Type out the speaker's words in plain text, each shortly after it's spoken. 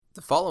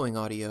The following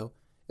audio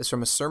is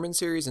from a sermon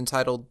series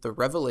entitled The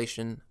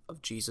Revelation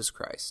of Jesus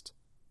Christ.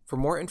 For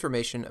more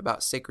information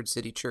about Sacred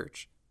City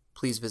Church,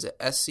 please visit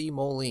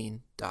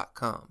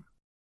scmoline.com.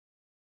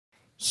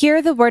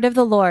 Hear the word of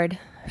the Lord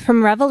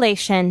from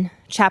Revelation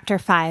chapter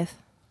 5.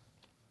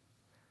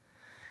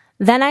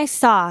 Then I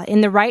saw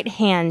in the right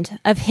hand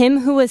of him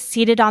who was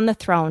seated on the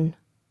throne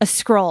a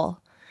scroll,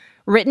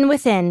 written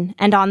within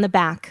and on the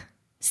back,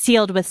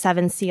 sealed with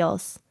 7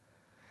 seals.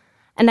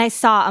 And I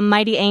saw a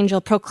mighty angel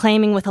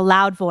proclaiming with a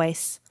loud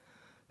voice,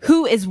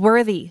 "Who is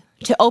worthy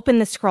to open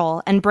the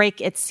scroll and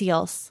break its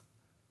seals?"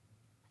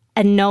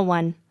 And no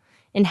one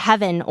in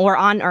heaven or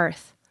on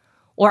earth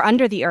or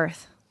under the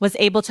earth was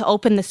able to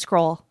open the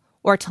scroll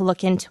or to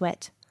look into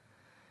it.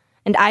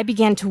 And I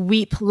began to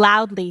weep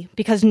loudly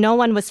because no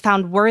one was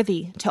found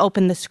worthy to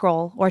open the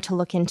scroll or to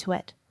look into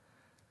it.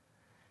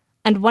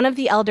 And one of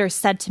the elders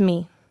said to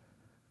me,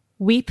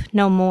 "Weep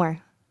no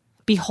more.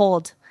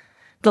 Behold,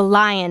 the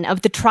Lion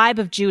of the tribe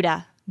of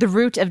Judah, the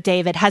Root of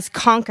David, has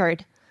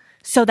conquered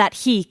so that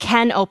he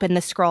can open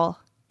the scroll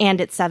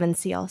and its 7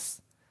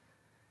 seals."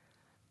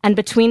 And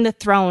between the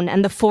throne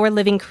and the 4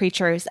 living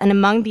creatures and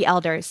among the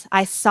elders,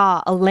 I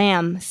saw a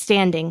lamb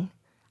standing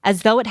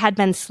as though it had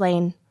been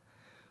slain,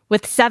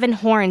 with 7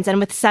 horns and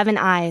with 7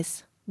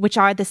 eyes, which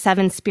are the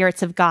 7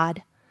 spirits of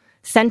God,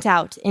 sent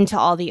out into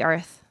all the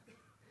earth.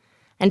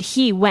 And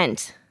he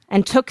went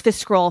and took the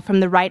scroll from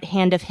the right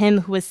hand of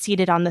him who was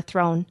seated on the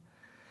throne.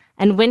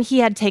 And when he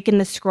had taken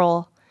the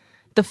scroll,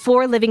 the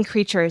 4 living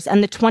creatures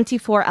and the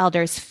 24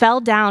 elders fell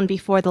down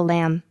before the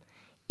Lamb,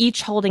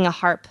 each holding a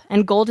harp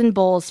and golden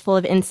bowls full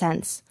of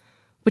incense,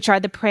 which are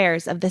the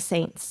prayers of the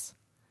saints.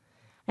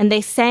 And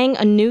they sang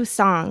a new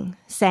song,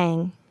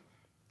 saying,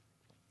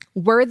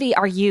 "Worthy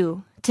are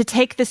you to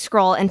take the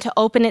scroll and to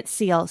open its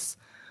seals,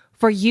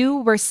 for you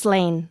were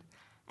slain,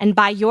 and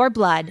by your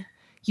blood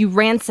you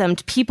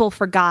ransomed people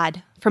for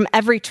God from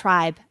every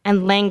tribe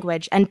and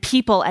language and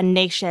people and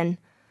nation.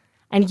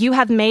 And you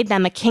have made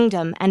them a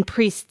kingdom and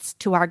priests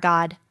to our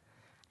God,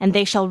 and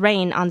they shall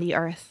reign on the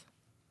earth."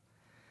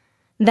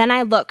 Then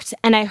I looked,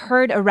 and I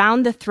heard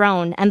around the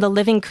throne and the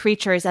living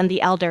creatures and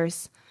the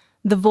elders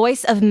the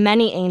voice of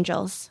many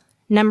angels,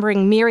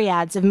 numbering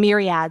myriads of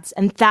myriads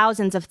and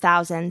thousands of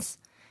thousands,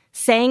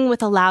 saying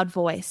with a loud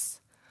voice,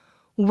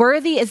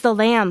 "Worthy is the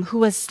Lamb who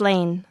was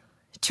slain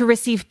to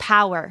receive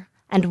power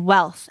and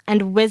wealth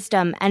and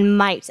wisdom and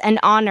might and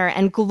honor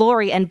and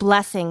glory and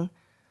blessing."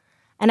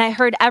 And I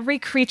heard every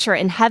creature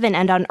in heaven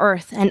and on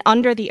earth and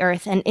under the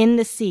earth and in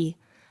the sea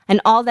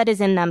and all that is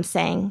in them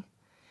saying,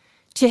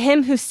 "To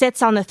him who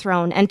sits on the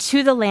throne and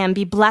to the Lamb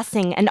be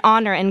blessing and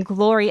honor and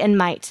glory and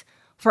might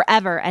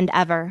forever and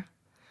ever."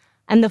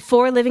 And the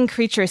 4 living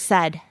creatures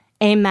said,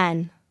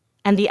 "Amen."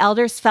 And the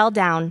elders fell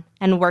down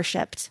and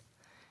worshipped.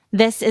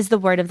 This is the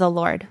word of the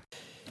Lord.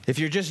 If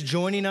you're just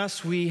joining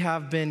us, we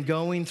have been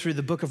going through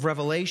the book of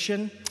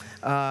Revelation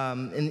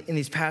in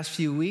these past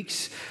few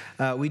weeks.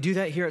 We do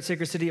that here at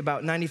Sacred City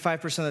about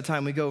 95% of the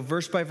time. We go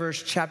verse by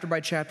verse, chapter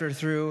by chapter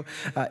through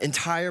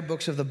entire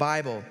books of the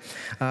Bible.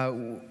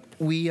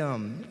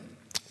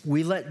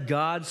 We let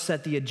God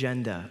set the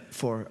agenda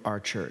for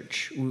our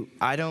church.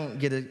 I don't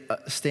get to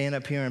stand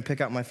up here and pick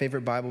out my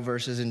favorite Bible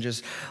verses and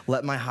just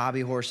let my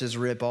hobby horses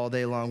rip all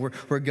day long.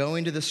 We're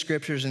going to the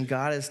scriptures, and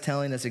God is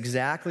telling us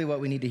exactly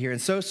what we need to hear.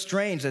 And so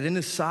strange that in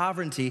His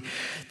sovereignty,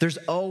 there's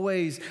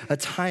always a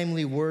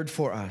timely word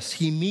for us.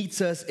 He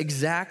meets us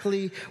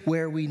exactly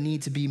where we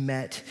need to be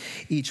met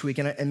each week.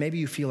 And maybe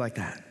you feel like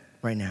that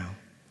right now.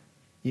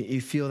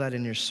 You feel that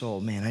in your soul.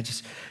 Man, I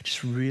just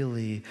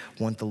really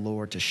want the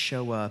Lord to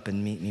show up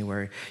and meet me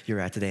where you're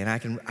at today. And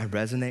I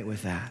resonate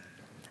with that.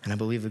 And I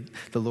believe that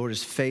the Lord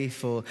is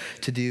faithful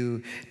to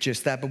do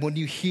just that. But when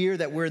you hear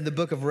that we're in the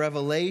book of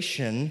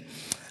Revelation,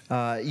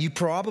 you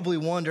probably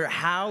wonder,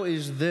 how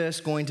is this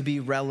going to be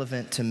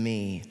relevant to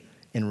me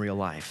in real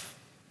life?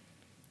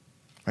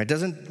 Right?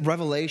 Doesn't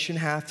Revelation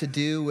have to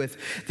do with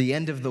the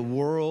end of the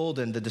world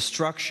and the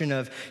destruction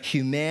of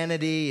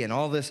humanity and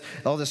all this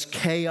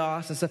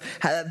chaos and stuff?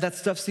 That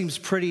stuff seems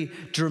pretty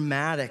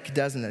dramatic,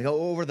 doesn't it? Go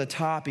over the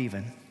top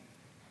even.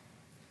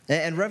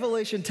 And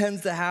Revelation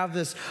tends to have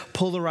this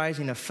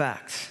polarizing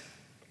effect.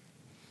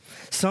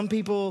 Some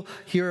people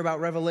hear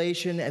about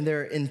Revelation and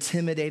they're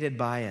intimidated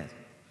by it.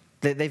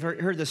 They've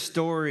heard the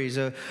stories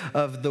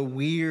of the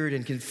weird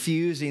and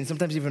confusing,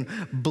 sometimes even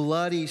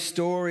bloody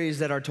stories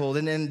that are told.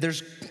 And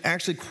there's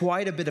actually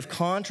quite a bit of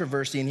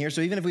controversy in here.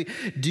 So even if we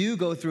do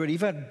go through it,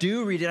 even if I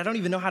do read it, I don't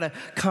even know how to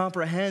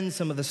comprehend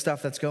some of the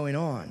stuff that's going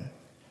on.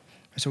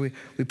 So we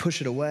push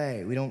it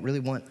away. We don't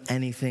really want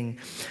anything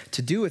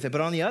to do with it.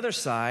 But on the other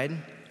side,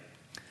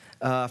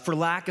 for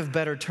lack of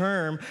better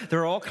term,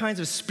 there are all kinds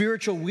of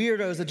spiritual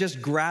weirdos that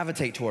just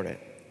gravitate toward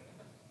it.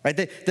 Right?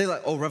 They're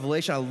like, "Oh,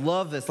 Revelation, I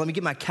love this. Let me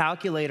get my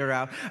calculator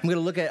out. I'm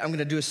going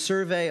to do a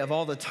survey of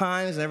all the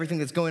times and everything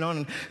that's going on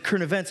in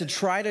current events and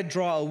try to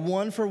draw a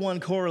one-for-one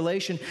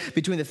correlation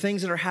between the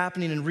things that are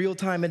happening in real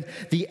time and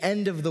the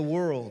end of the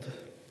world."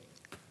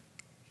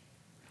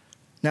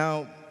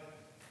 Now,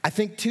 I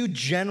think 2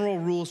 general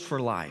rules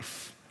for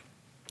life,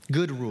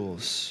 good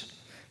rules,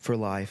 for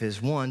life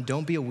is, one,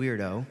 don't be a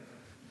weirdo,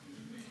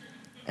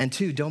 and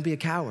two, don't be a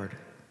coward.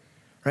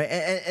 Right?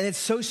 And it's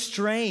so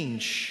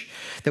strange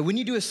that when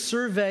you do a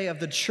survey of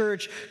the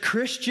church,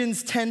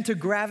 Christians tend to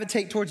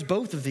gravitate towards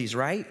both of these,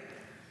 right?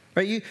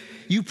 Right?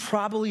 You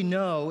probably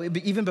know,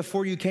 even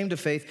before you came to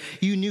faith,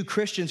 you knew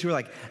Christians who were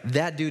like,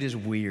 that dude is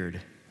weird.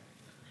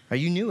 Right?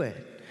 You knew it.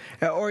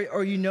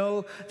 Or you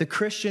know the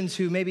Christians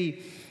who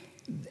maybe,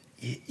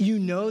 you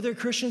know they're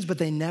Christians, but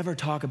they never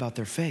talk about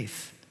their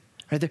faith.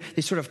 Right?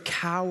 They sort of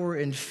cower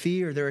in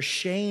fear. They're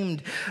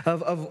ashamed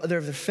of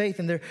their faith,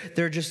 and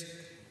they're just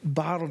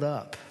bottled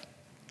up.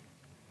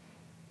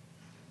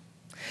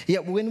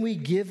 Yet when we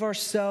give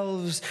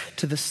ourselves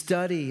to the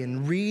study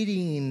and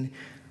reading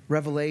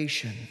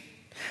Revelation,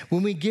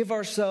 when we give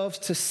ourselves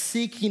to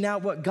seeking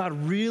out what God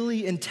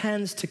really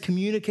intends to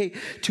communicate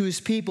to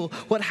his people,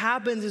 what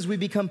happens is we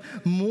become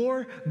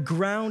more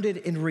grounded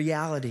in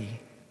reality.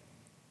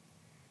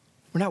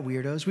 We're not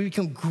weirdos. We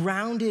become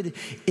grounded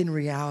in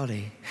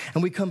reality,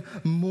 and we become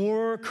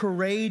more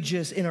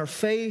courageous in our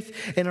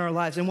faith, in our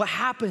lives. And what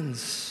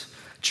happens,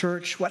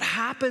 church? What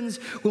happens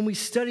when we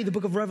study the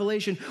book of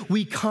Revelation?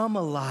 We come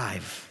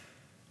alive.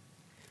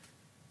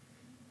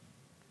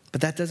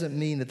 But that doesn't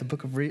mean that the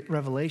book of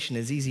Revelation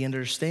is easy to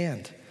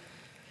understand.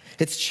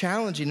 It's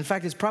challenging. In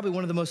fact, it's probably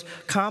one of the most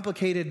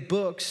complicated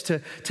books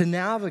to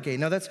navigate.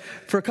 Now, that's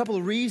for a couple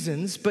of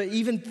reasons, but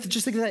even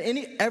just think of that,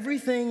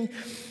 everything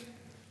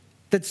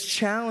that's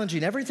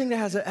challenging, everything that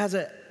has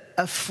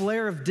a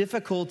flare of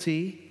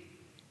difficulty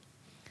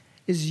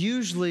is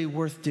usually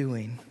worth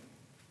doing.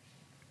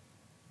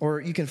 Or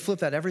you can flip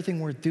that. Everything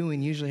worth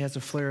doing usually has a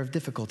flare of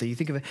difficulty. You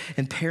think of it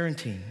in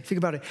parenting. You think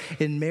about it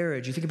in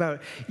marriage. You think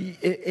about it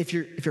if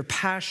you're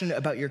passionate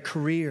about your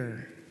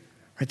career,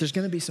 right? There's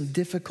going to be some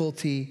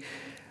difficulty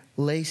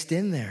laced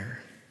in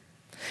there.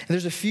 And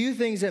there's a few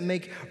things that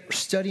make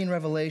studying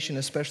Revelation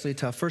especially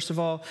tough. First of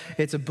all,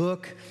 it's a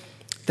book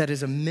that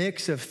is a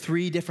mix of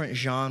three different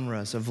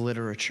genres of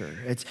literature.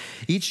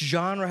 Each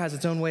genre has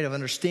its own way of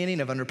understanding,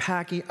 of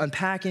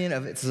unpacking,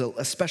 of it's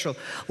a special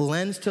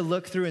lens to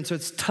look through. And so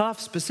it's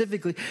tough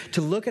specifically to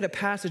look at a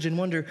passage and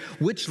wonder,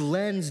 which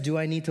lens do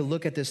I need to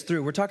look at this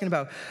through? We're talking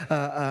about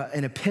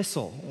an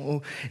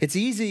epistle. It's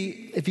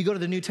easy if you go to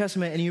the New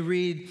Testament and you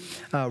read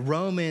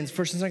Romans,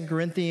 1st and 2nd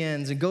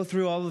Corinthians, and go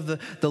through all of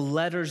the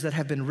letters that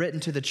have been written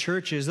to the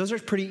churches. Those are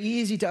pretty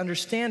easy to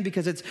understand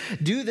because it's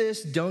do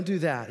this, don't do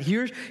that.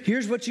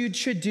 Here's what you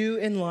should do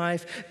in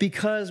life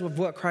because of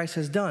what Christ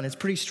has done. It's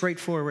pretty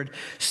straightforward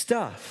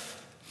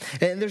stuff.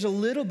 And there's a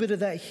little bit of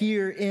that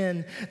here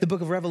in the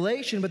book of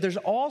Revelation, but there's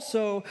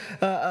also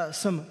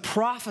some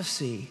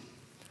prophecy.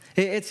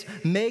 It's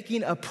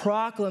making a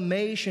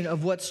proclamation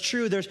of what's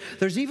true.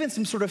 There's even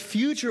some sort of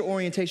future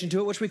orientation to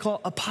it, which we call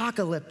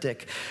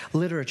apocalyptic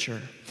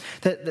literature.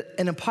 That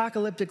an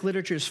apocalyptic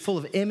literature is full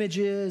of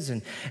images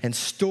and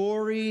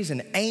stories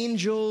and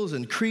angels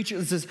and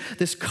creatures,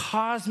 this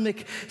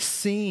cosmic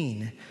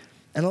scene.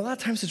 And a lot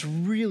of times it's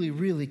really,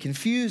 really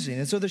confusing.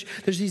 And so there's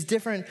these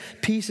different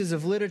pieces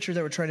of literature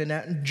that we're trying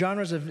to,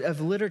 genres of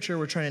literature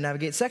we're trying to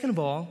navigate. Second of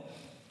all,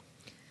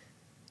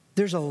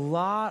 there's a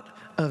lot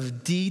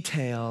of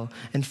detail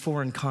and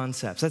foreign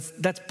concepts.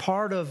 That's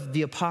part of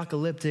the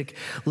apocalyptic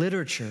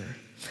literature.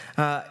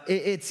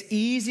 It's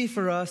easy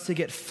for us to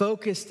get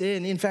focused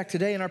in. In fact,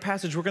 today in our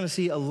passage, we're going to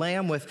see a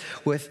lamb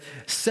with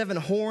 7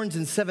 horns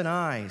and 7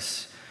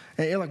 eyes.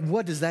 And you're like,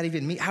 what does that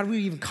even mean? How do we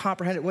even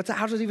comprehend it?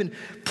 How does it even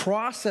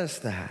process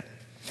that?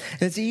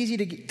 And it's easy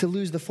to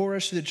lose the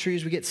forest through the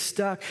trees. We get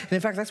stuck. And in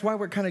fact, that's why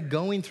we're kind of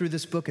going through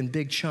this book in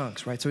big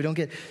chunks, right? So we don't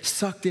get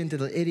sucked into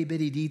the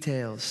itty-bitty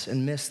details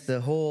and miss the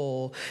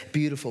whole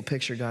beautiful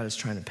picture God is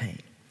trying to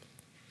paint.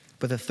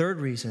 But the third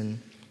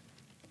reason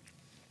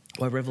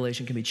why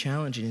Revelation can be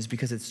challenging is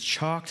because it's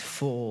chocked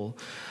full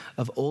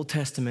of Old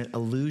Testament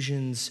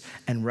allusions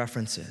and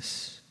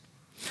references.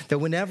 That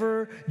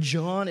whenever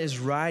John is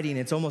writing,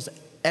 it's almost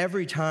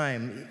every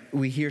time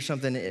we hear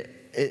something,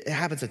 it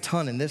happens a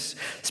ton in this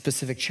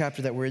specific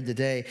chapter that we're in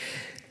today.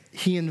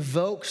 He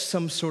invokes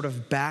some sort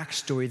of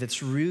backstory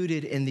that's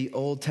rooted in the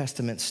Old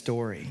Testament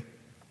story.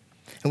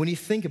 And when you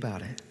think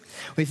about it,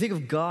 when you think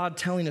of God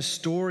telling a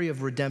story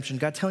of redemption,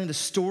 God telling the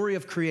story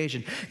of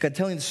creation, God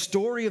telling the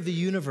story of the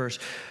universe,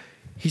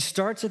 he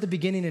starts at the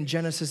beginning in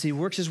Genesis. He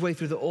works his way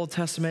through the Old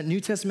Testament. New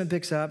Testament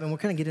picks up, and we'll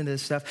kind of get into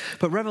this stuff.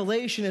 But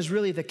Revelation is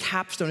really the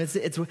capstone.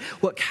 It's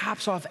what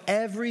caps off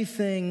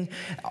everything.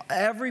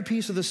 Every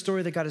piece of the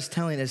story that God is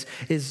telling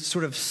is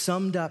sort of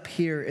summed up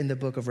here in the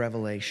book of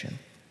Revelation.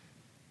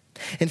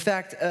 In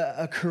fact,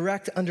 a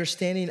correct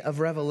understanding of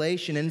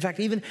Revelation, and in fact,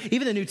 even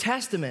the New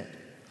Testament,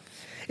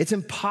 it's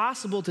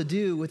impossible to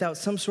do without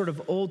some sort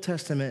of Old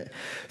Testament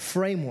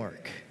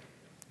framework.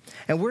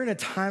 And we're in a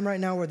time right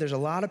now where there's a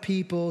lot of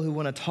people who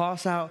want to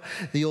toss out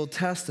the Old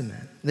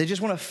Testament. They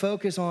just want to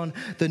focus on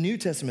the New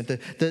Testament,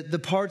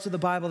 the parts of the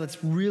Bible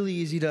that's really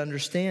easy to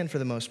understand for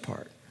the most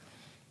part.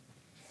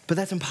 But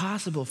that's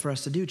impossible for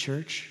us to do,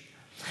 church.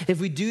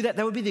 If we do that,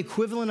 that would be the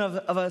equivalent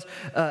of us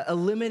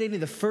eliminating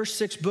the first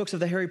 6 books of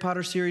the Harry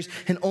Potter series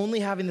and only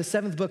having the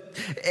 7th book.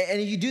 And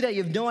if you do that,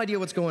 you have no idea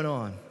what's going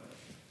on.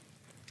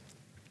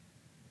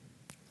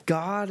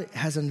 God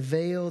has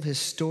unveiled his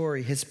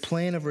story, his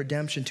plan of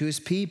redemption to his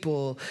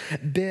people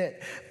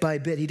bit by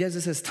bit. He does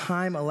this as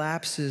time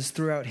elapses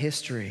throughout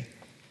history.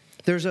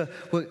 There's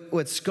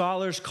what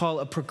scholars call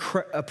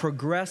a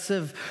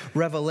progressive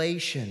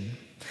revelation.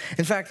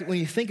 In fact, when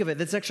you think of it,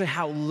 that's actually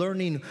how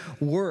learning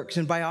works.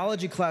 In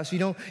biology class, you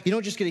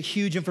don't just get a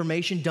huge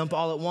information dump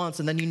all at once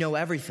and then you know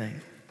everything.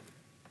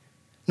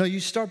 No, you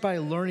start by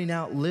learning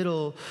out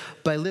little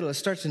by little. It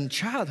starts in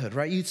childhood,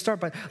 right? You start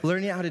by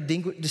learning how to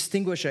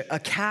distinguish a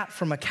cat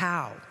from a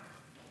cow.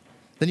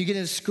 Then you get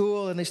into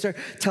school and they start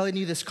telling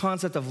you this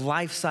concept of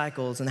life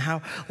cycles and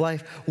how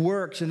life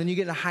works. And then you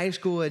get into high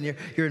school and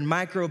you're in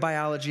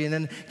microbiology, and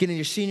then get in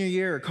your senior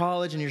year or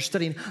college and you're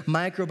studying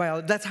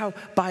microbiology. That's how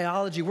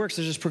biology works.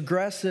 There's this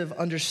progressive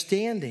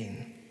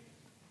understanding.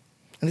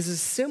 And this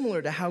is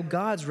similar to how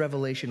God's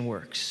revelation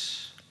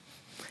works.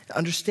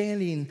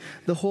 Understanding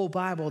the whole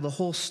Bible, the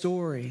whole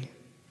story.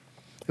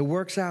 It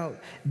works out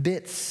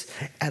bits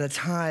at a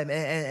time.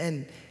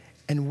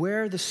 And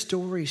where the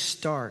story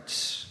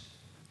starts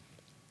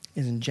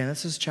is in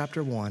Genesis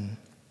chapter 1.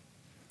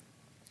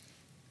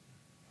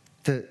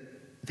 The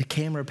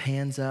camera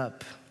pans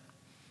up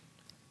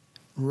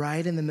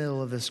right in the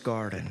middle of this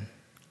garden.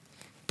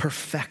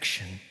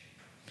 Perfection.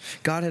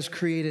 God has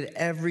created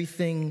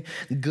everything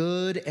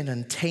good and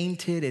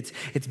untainted.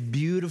 It's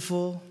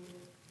beautiful.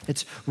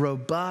 It's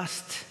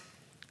robust.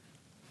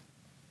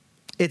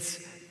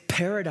 It's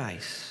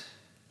paradise.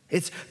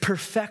 It's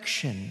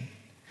perfection.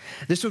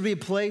 This would be a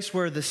place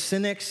where the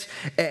cynics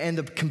and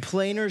the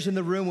complainers in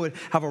the room would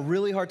have a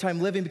really hard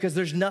time living because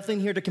there's nothing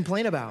here to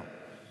complain about.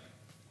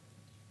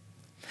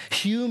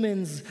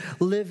 Humans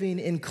living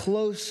in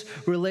close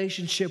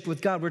relationship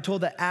with God. We're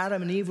told that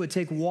Adam and Eve would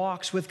take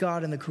walks with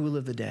God in the cool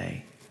of the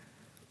day.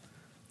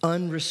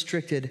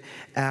 Unrestricted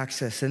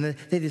access. And they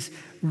had this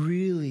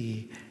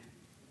really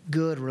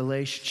good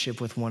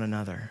relationship with one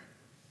another.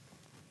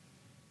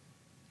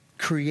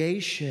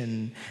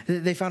 Creation,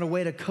 they found a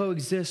way to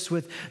coexist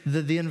with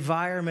the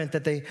environment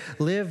that they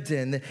lived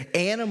in. The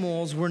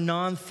animals were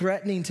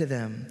non-threatening to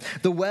them.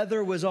 The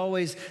weather was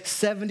always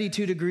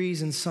 72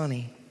 degrees and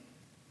sunny.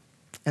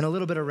 And a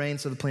little bit of rain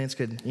so the plants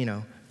could,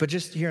 but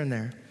just here and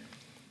there.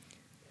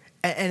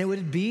 And it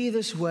would be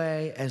this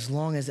way as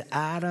long as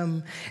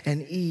Adam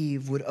and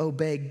Eve would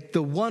obey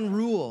the one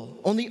rule,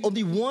 only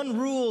one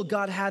rule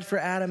God had for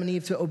Adam and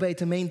Eve to obey,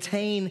 to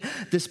maintain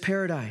this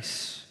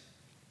paradise.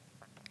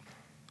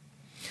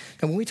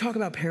 And when we talk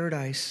about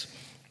paradise,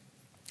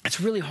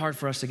 it's really hard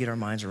for us to get our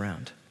minds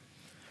around.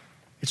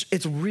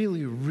 It's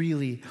really,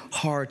 really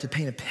hard to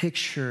paint a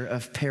picture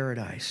of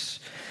paradise.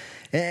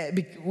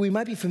 We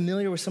might be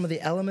familiar with some of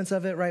the elements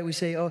of it, right? We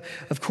say, oh,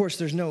 of course,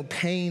 there's no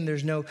pain,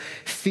 there's no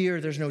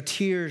fear, there's no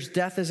tears.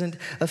 Death isn't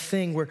a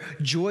thing. We're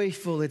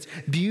joyful, it's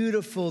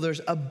beautiful,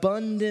 there's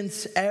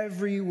abundance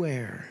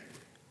everywhere.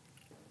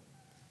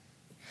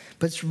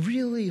 But it's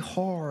really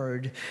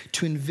hard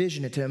to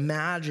envision it, to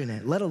imagine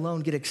it, let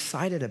alone get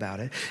excited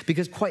about it,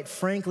 because quite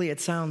frankly, it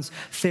sounds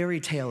fairy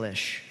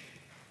tale-ish.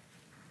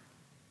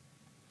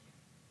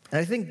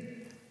 And I think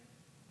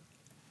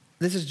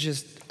this is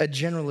just a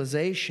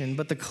generalization,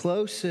 but the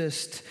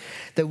closest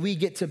that we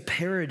get to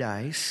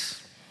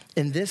paradise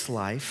in this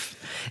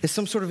life is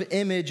some sort of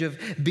image of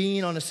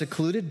being on a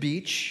secluded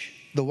beach,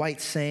 the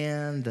white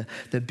sand,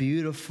 the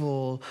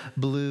beautiful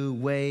blue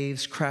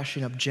waves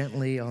crashing up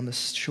gently on the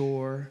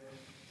shore.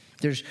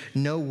 There's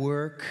no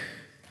work,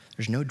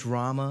 there's no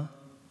drama,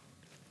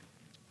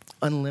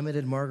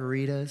 unlimited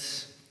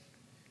margaritas.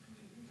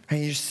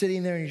 And you're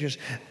sitting there and you're just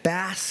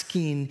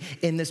basking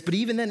in this. But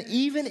even then,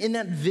 even in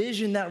that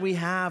vision that we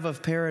have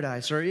of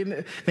paradise, or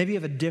maybe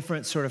of a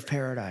different sort of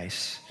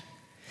paradise,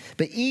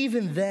 but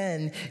even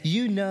then,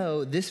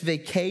 this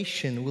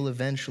vacation will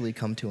eventually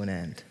come to an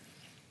end.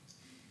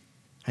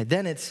 And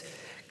then it's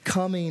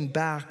coming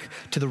back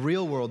to the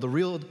real world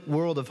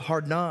of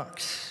hard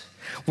knocks,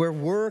 where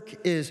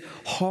work is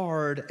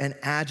hard and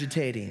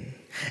agitating,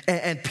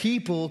 and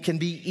people can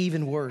be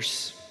even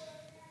worse.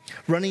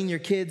 Running your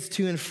kids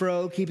to and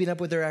fro, keeping up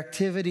with their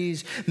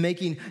activities,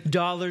 making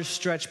dollars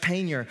stretch,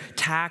 paying your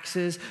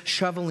taxes,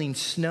 shoveling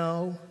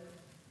snow.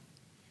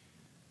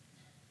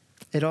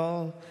 It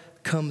all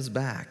comes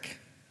back.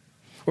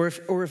 Or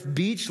if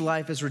beach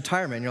life is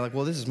retirement, and you're like,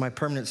 well, this is my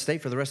permanent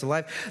state for the rest of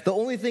life. The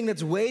only thing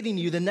that's waiting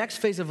you, the next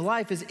phase of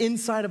life, is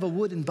inside of a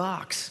wooden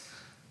box.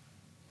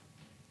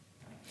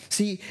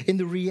 See, in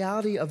the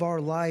reality of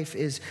our life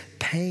is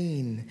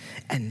pain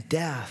and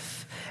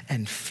death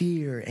and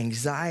fear,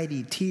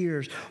 anxiety,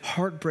 tears,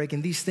 heartbreak,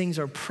 and these things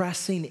are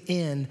pressing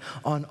in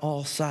on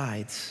all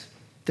sides.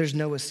 There's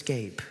no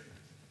escape.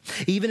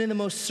 Even in the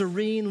most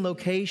serene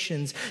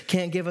locations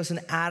can't give us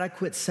an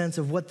adequate sense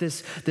of what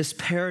this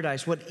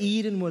paradise, what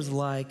Eden was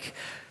like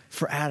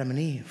for Adam and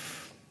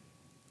Eve.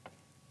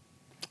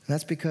 And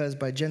that's because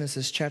by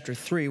Genesis chapter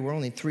 3, we're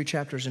only 3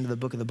 chapters into the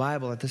book of the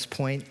Bible at this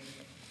point,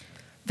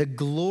 The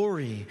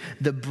glory,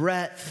 the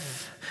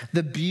breadth,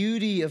 the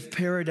beauty of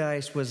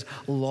paradise was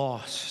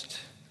lost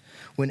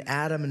when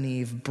Adam and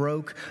Eve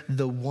broke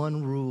the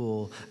one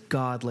rule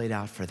God laid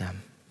out for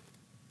them.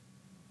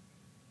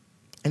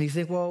 And you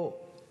think, well,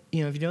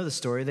 if you know the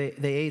story,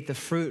 they ate the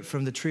fruit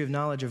from the tree of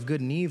knowledge of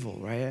good and evil,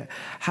 right?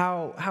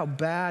 How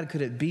bad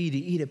could it be to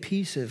eat a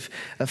piece of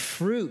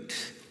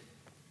fruit?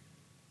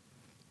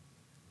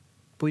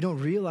 What we don't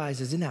realize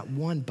is in that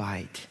one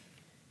bite,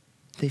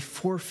 they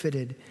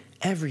forfeited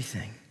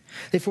everything.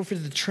 They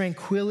forfeited the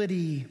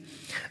tranquility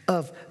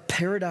of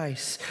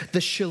paradise, the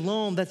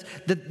shalom.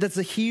 That's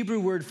the Hebrew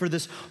word for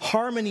this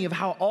harmony of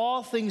how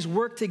all things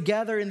work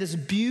together in this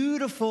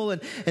beautiful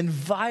and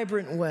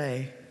vibrant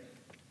way.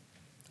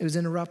 It was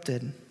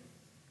interrupted.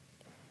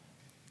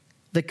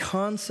 The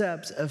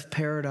concept of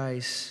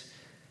paradise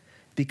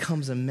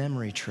becomes a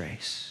memory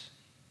trace.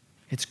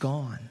 It's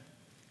gone.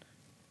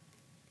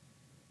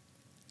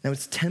 Now,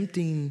 it's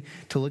tempting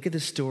to look at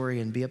this story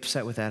and be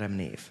upset with Adam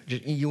and Eve.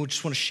 You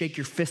just want to shake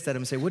your fist at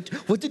them and say,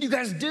 what did you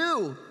guys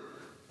do?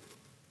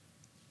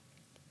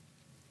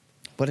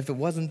 But if it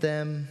wasn't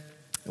them,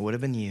 it would have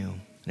been you.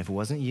 And if it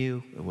wasn't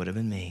you, it would have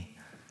been me.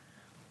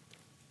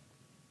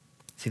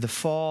 See, the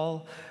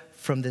fall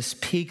from this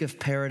peak of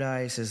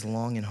paradise is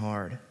long and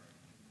hard.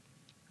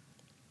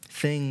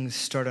 Things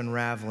start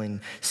unraveling.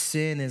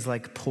 Sin is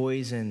like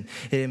poison.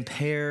 It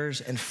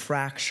impairs and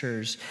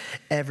fractures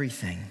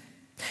everything.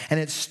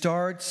 And it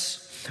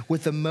starts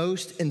with the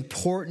most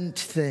important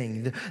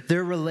thing,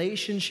 their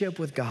relationship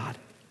with God.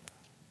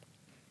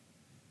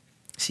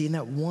 See, in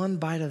that one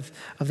bite of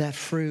that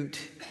fruit,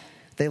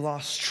 they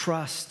lost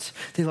trust.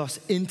 They lost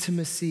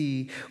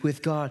intimacy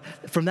with God.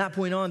 From that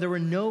point on, there were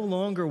no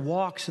longer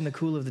walks in the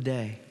cool of the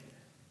day.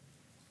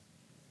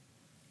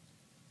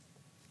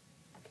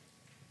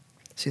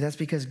 See, that's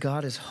because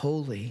God is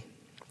holy.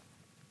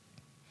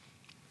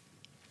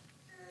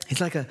 It's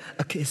like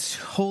His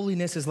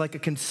holiness is like a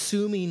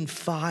consuming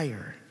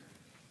fire.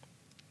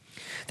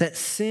 That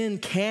sin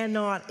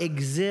cannot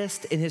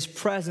exist in His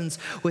presence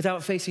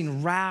without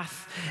facing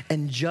wrath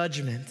and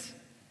judgment.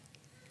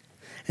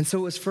 And so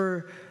it was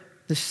for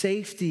the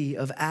safety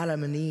of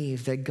Adam and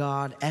Eve that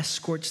God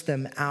escorts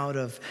them out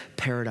of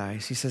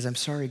paradise. He says, I'm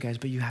sorry, guys,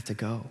 but you have to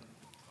go.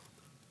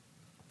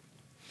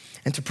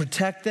 And to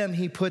protect them,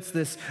 He puts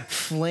this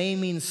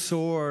flaming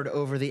sword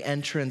over the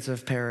entrance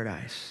of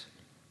paradise.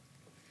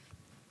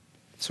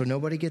 So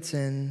nobody gets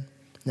in,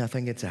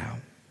 nothing gets out.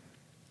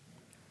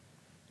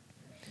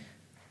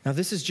 Now,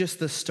 this is just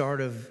the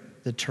start of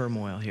the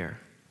turmoil here.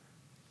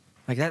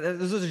 Like that,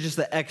 those are just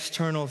the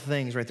external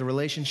things, right? The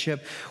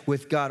relationship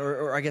with God,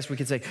 or I guess we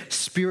could say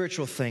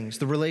spiritual things,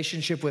 the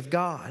relationship with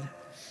God.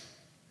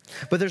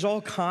 But there's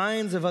all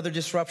kinds of other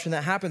disruption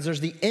that happens.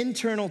 There's the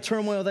internal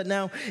turmoil that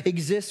now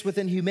exists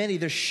within humanity.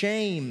 There's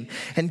shame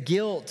and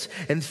guilt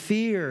and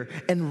fear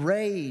and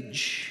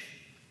rage.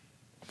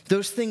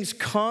 Those things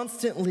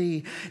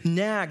constantly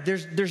nag.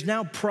 There's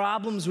now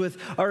problems with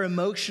our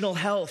emotional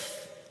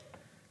health.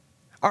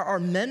 Our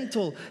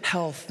mental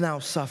health now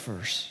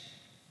suffers.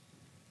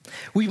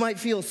 We might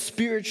feel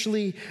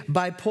spiritually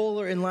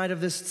bipolar in light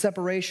of this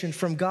separation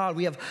from God.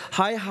 We have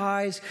high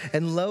highs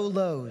and low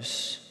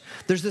lows.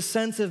 There's this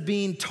sense of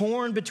being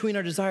torn between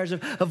our desires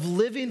of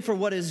living for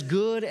what is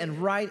good and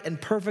right and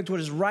perfect, what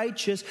is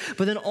righteous,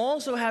 but then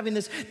also having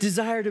this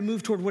desire to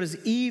move toward what is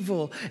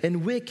evil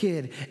and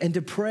wicked and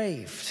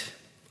depraved.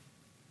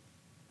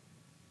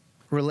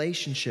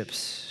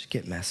 Relationships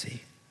get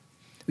messy.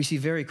 We see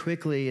very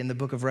quickly in the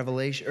book of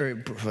Revelation, or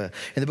in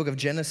the book of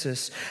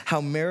Genesis,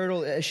 how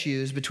marital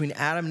issues between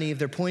Adam and Eve,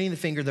 they're pointing the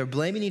finger, they're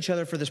blaming each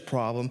other for this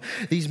problem.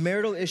 These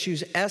marital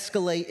issues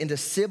escalate into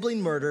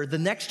sibling murder. The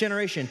next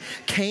generation,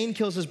 Cain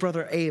kills his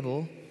brother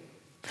Abel.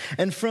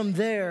 And from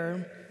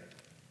there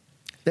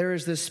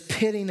is this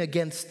pitting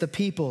against the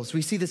peoples.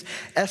 We see this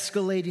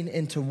escalating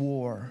into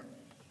war.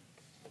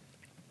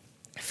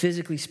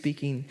 Physically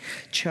speaking,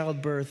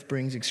 childbirth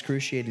brings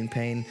excruciating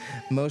pain.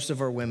 Most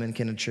of our women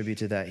can attribute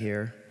to that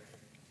here.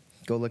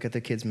 Go look at the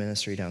kids'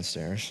 ministry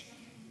downstairs.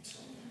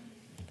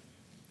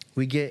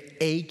 We get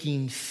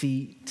aching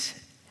feet,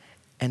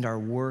 and our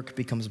work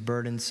becomes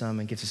burdensome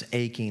and gives us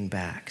aching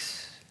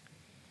backs.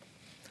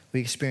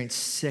 We experience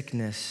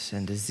sickness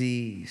and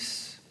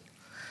disease.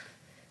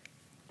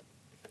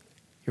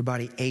 Your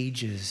body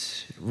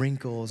ages,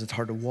 wrinkles, it's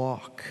hard to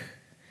walk.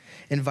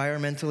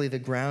 Environmentally, the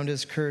ground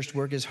is cursed,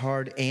 work is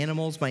hard.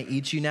 Animals might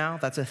eat you now,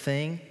 that's a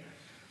thing.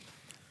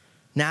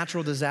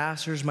 Natural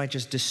disasters might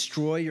just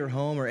destroy your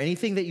home or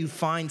anything that you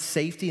find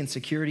safety and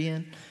security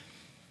in.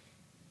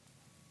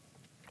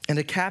 And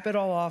to cap it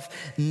all off,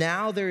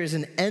 now there is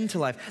an end to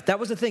life. That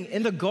was the thing.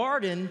 In the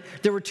garden,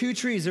 there were two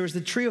trees. There was the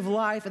tree of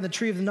life and the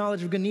tree of the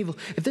knowledge of good and evil.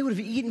 If they would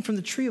have eaten from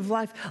the tree of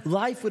life,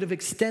 life would have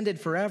extended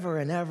forever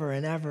and ever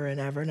and ever and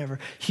ever and ever.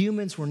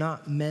 Humans were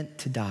not meant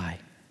to die.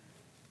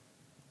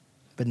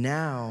 But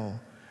now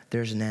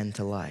there's an end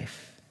to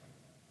life.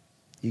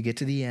 You get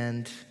to the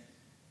end,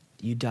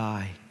 you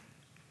die.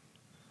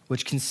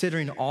 which,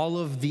 considering all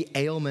of the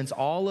ailments,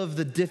 all of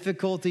the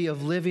difficulty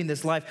of living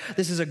this life,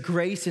 this is a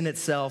grace in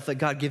itself that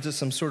God gives us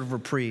some sort of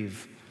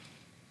reprieve.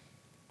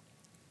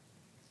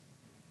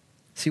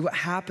 See what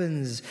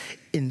happens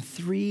in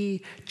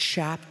 3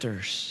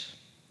 chapters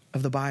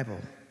of the Bible.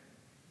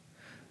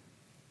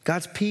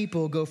 God's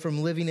people go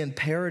from living in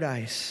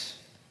paradise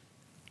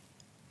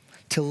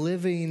to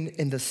living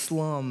in the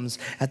slums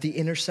at the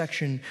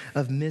intersection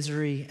of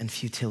misery and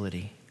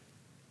futility.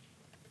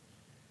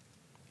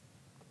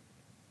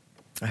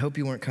 I hope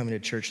you weren't coming to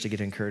church to get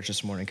encouraged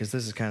this morning, because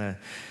this is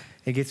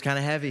it gets kind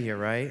of heavy here,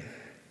 right?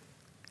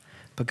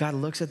 But God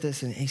looks at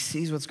this and he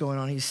sees what's going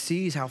on. He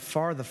sees how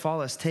far the fall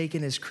has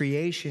taken his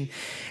creation.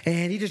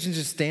 And he doesn't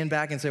just stand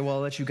back and say, well,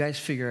 I'll let you guys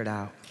figure it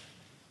out.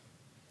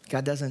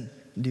 God doesn't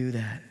do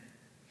that.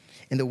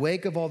 In the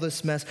wake of all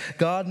this mess,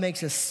 God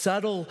makes a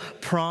subtle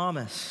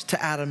promise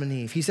to Adam and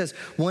Eve. He says,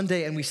 one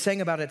day, and we sang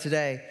about it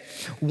today,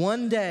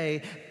 one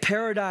day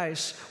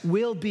paradise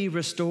will be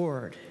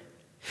restored.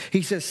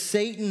 He says,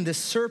 Satan, the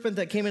serpent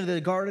that came into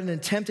the garden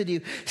and tempted you,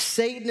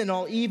 Satan and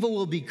all evil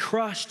will be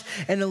crushed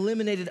and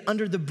eliminated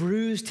under the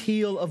bruised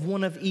heel of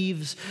one of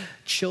Eve's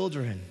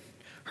children,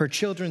 her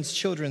children's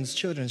children's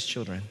children's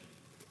children.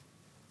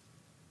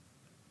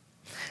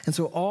 And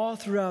so all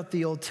throughout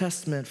the Old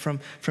Testament, from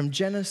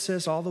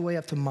Genesis all the way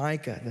up to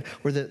Micah,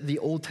 where the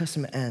Old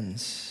Testament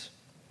ends,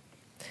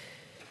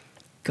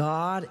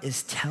 God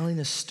is telling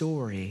a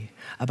story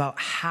about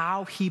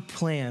how he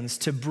plans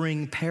to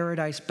bring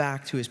paradise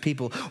back to his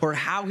people, or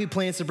how he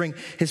plans to bring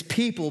his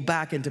people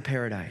back into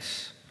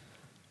paradise.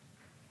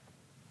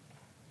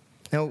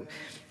 Now,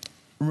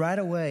 right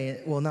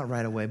away, well, not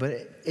right away, but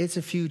it's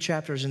a few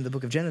chapters in the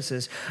book of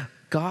Genesis,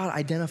 God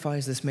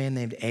identifies this man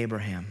named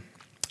Abraham.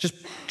 Just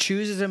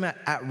chooses him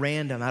at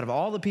random out of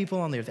all the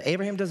people on the earth.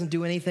 Abraham doesn't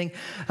do anything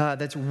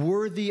that's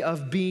worthy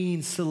of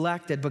being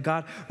selected, but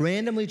God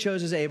randomly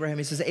chooses Abraham.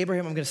 He says,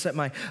 Abraham, I'm going to set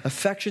my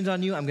affections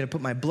on you. I'm going to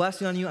put my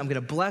blessing on you. I'm going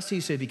to bless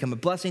you so you become a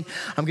blessing.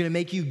 I'm going to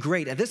make you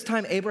great. At this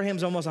time,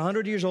 Abraham's almost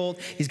 100 years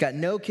old. He's got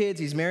no kids.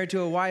 He's married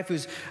to a wife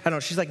who's,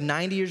 she's like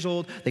 90 years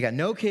old. They got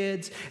no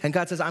kids. And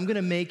God says, I'm going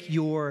to make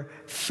your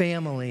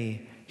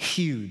family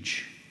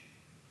huge.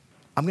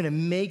 I'm going to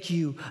make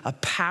you a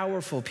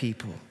powerful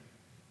people.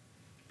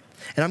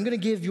 And I'm going to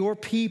give your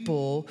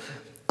people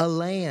a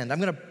land.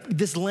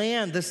 This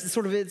land, it's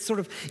sort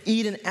of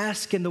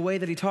Eden-esque in the way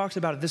that he talks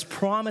about it, this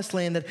promised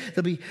land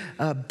that'll be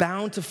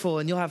bountiful,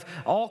 and you'll have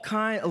all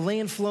kind of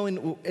land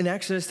flowing. In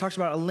Exodus, talks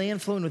about a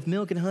land flowing with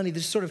milk and honey.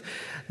 This sort of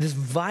this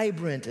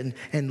vibrant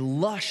and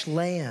lush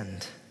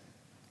land.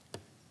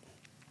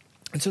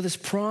 And so this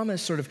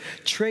promise sort of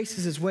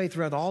traces its way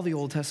throughout all the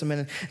Old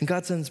Testament, and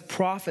God sends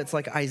prophets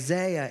like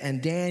Isaiah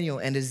and Daniel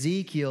and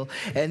Ezekiel,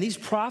 and these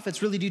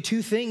prophets really do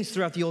 2 things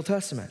throughout the Old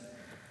Testament.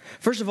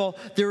 First of all,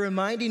 they're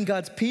reminding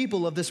God's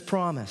people of this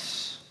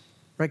promise,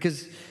 right?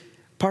 Because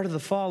part of the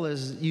fall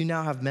is you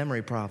now have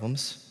memory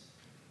problems.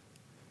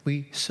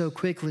 We so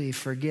quickly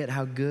forget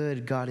how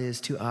good God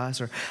is to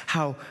us, or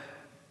how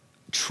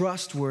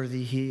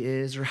trustworthy he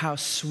is, or how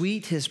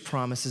sweet his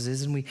promises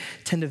is, and we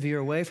tend to veer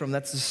away from.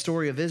 That's the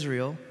story of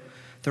Israel.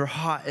 They're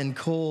hot and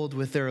cold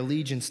with their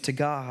allegiance to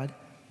God.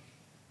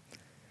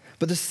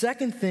 But the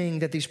second thing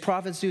that these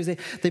prophets do is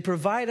they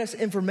provide us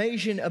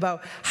information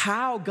about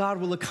how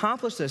God will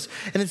accomplish this.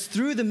 And it's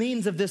through the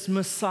means of this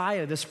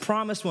Messiah, this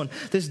promised one,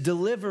 this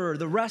deliverer,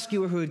 the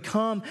rescuer who would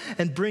come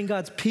and bring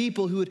God's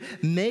people, who would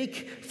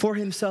make for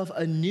himself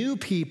a new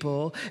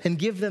people and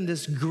give them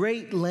this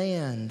great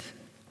land,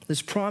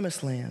 this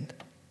promised land.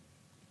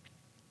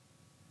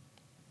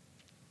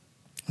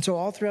 And so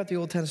all throughout the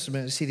Old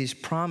Testament, you see these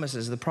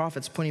promises, the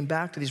prophets pointing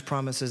back to these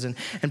promises and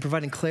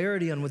providing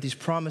clarity on what these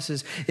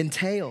promises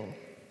entail.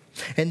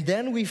 And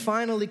then we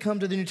finally come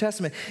to the New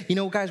Testament.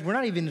 Guys, we're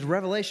not even in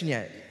Revelation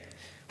yet.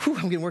 Whew,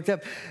 I'm getting worked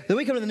up. Then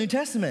we come to the New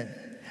Testament.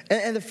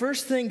 And the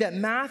first thing that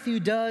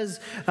Matthew does,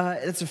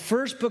 it's the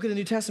first book of the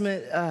New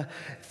Testament,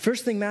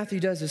 first thing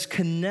Matthew does is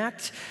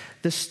connect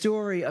the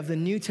story of the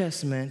New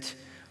Testament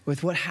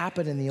with what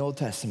happened in the Old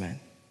Testament.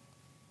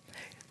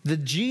 The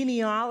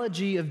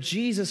genealogy of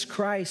Jesus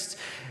Christ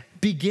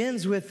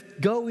begins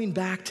with going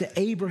back to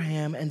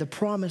Abraham and the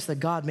promise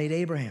that God made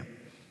Abraham.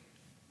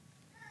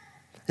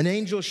 An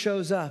angel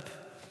shows up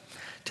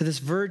to this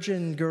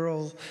virgin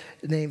girl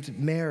named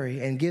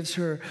Mary and gives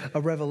her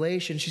a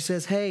revelation. She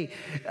says, hey,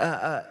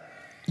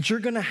 you're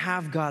going to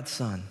have God's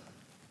son.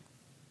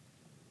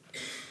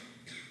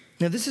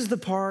 Now, this is the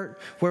part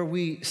where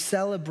we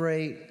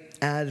celebrate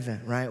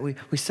Advent, right? We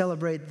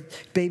celebrate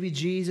baby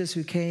Jesus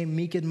who came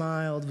meek and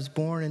mild, was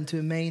born into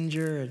a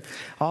manger, and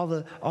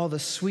all the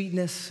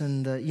sweetness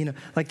and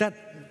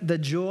the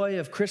joy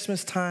of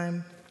Christmas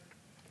time.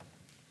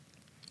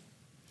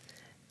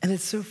 And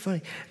it's so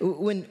funny.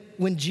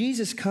 When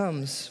Jesus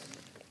comes,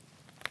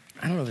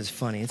 I don't know if it's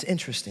funny, it's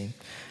interesting.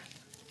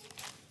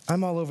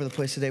 I'm all over the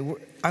place today.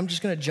 I'm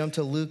just going to jump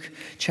to Luke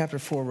chapter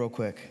 4 real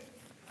quick.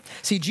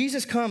 See,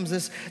 Jesus comes,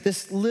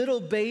 this little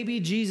baby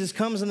Jesus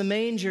comes in the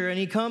manger, and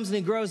he comes and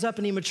he grows up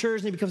and he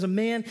matures and he becomes a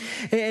man.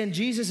 And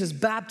Jesus is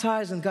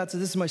baptized, and God says,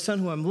 this is my son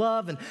who I'm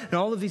loved. And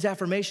all of these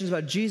affirmations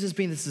about Jesus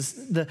being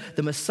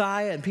the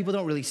Messiah, and people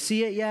don't really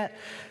see it yet.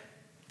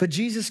 But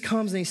Jesus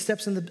comes and he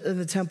steps in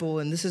the temple,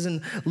 and this is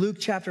in Luke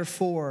chapter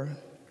 4.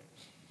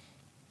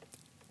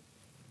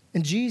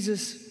 And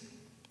Jesus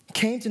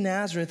came to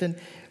Nazareth, and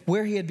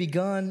where he had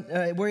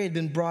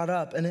been brought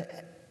up,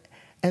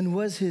 and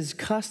was his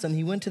custom,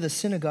 he went to the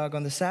synagogue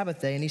on the Sabbath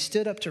day, and he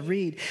stood up to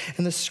read,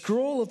 and the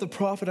scroll of the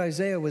prophet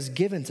Isaiah was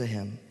given to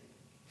him.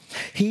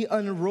 He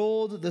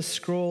unrolled the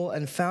scroll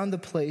and found the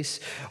place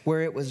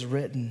where it was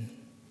written,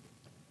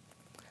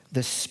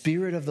 "The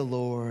Spirit of the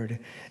Lord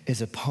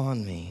is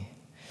upon me,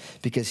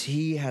 because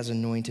he has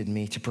anointed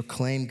me to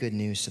proclaim good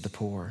news to the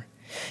poor.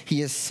 He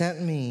has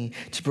sent me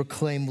to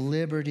proclaim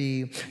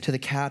liberty to the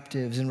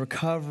captives and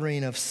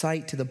recovering of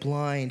sight to the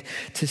blind,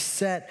 to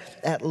set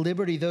at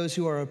liberty those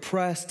who are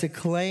oppressed, to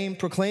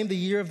proclaim the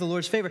year of the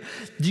Lord's favor."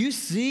 Do you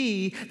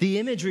see the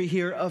imagery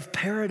here of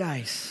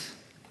paradise?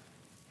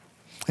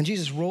 And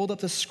Jesus rolled up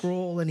the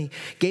scroll and he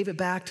gave it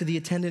back to the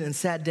attendant and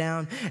sat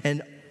down,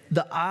 and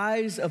the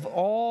eyes of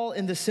all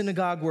in the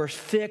synagogue were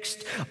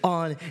fixed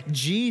on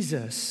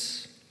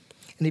Jesus.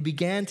 And he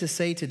began to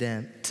say to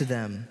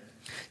them,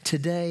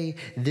 "Today,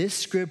 this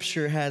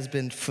scripture has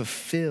been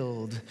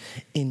fulfilled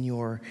in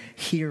your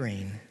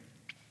hearing."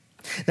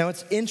 Now,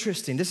 it's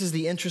interesting. This is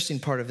the interesting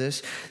part of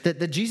this,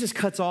 that Jesus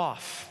cuts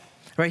off,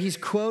 right? He's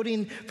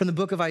quoting from the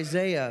book of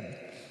Isaiah,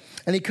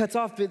 and he cuts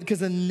off because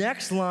the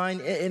next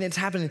line, and it's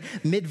happening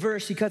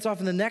mid-verse, he cuts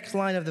off in the next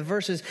line of the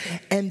verses,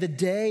 "and the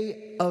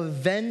day of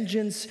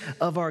vengeance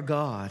of our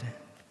God."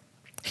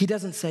 He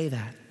doesn't say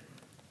that,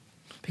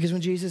 because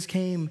when Jesus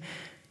came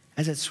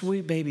as that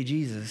sweet baby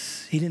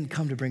Jesus, he didn't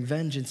come to bring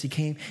vengeance. He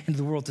came into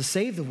the world to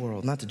save the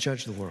world, not to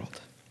judge the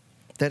world.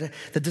 That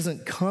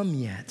doesn't come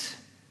yet,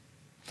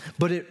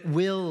 but it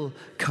will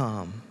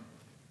come.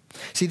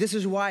 See, this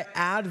is why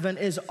Advent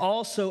is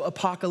also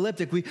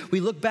apocalyptic. We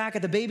look back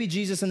at the baby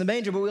Jesus in the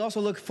manger, but we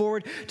also look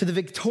forward to the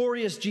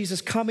victorious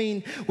Jesus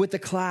coming with the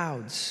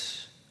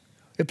clouds.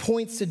 It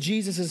points to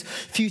Jesus'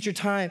 future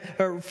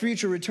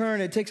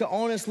return. It takes an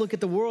honest look at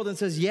the world and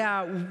says,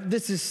 yeah,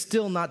 this is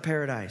still not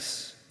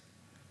paradise.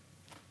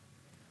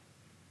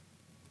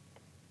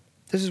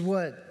 This is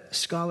what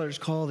scholars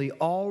call the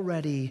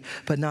already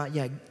but not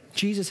yet.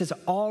 Jesus has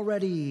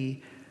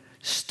already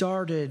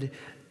started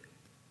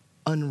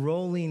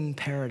unrolling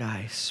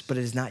paradise, but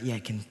it is not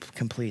yet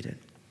completed.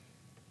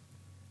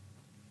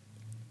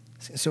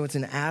 So it's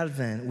in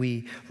Advent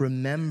we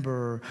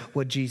remember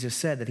what Jesus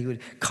said, that he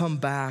would come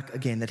back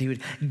again, that he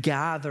would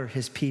gather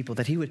his people,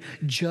 that he would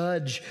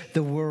judge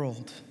the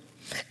world.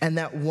 And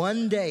that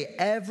one day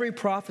every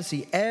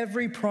prophecy,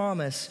 every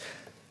promise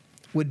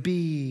would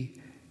be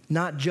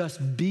not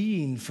just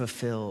being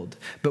fulfilled,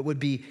 but would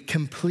be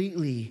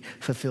completely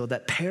fulfilled.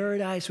 That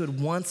paradise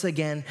would once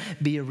again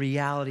be a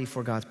reality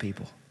for God's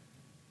people.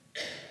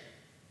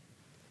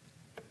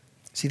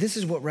 See, this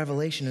is what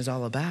Revelation is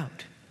all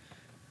about.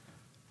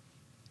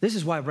 This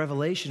is why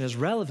Revelation is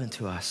relevant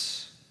to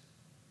us.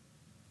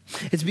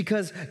 It's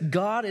because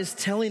God is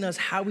telling us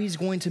how he's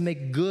going to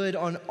make good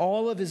on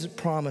all of his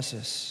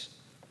promises.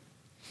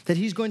 That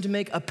he's going to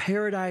make a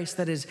paradise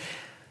that is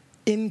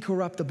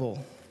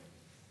incorruptible.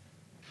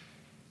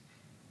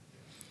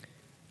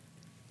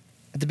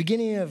 At the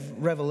beginning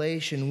of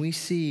Revelation, we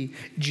see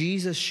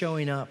Jesus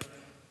showing up.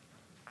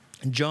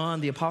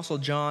 John, the Apostle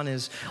John,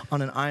 is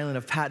on an island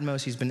of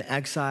Patmos. He's been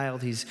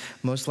exiled. He's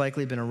most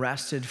likely been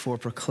arrested for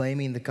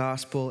proclaiming the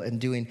gospel and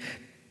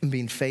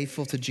being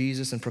faithful to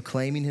Jesus and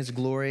proclaiming his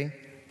glory.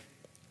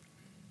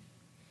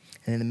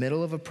 And in the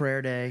middle of a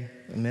prayer day,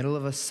 in the middle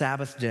of a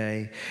Sabbath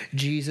day,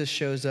 Jesus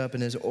shows up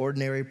in his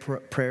ordinary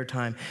prayer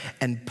time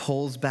and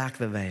pulls back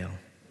the veil.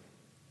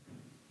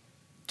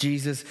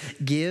 Jesus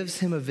gives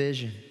him a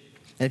vision.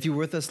 And if you were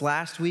with us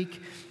last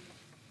week,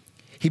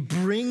 he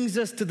brings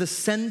us to the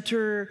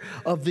center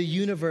of the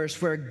universe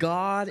where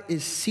God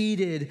is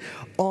seated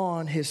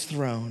on his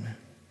throne,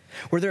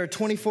 where there are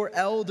 24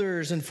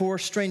 elders and 4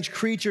 strange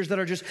creatures that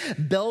are just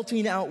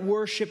belting out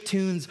worship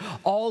tunes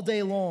all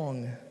day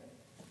long.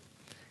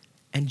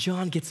 And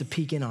John gets a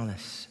peek in on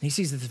this. He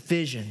sees this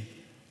vision.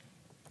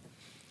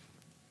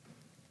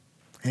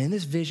 And in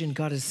this vision,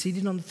 God is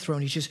seated on the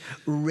throne. He's just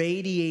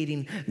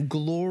radiating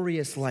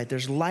glorious light.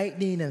 There's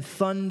lightning and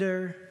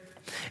thunder.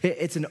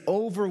 It's an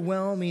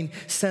overwhelming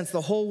sense. The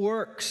whole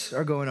works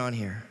are going on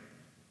here.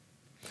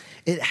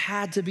 It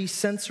had to be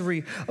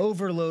sensory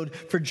overload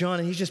for John,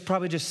 and he's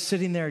probably just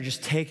sitting there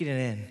just taking it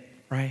in,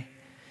 right?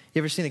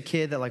 You ever seen a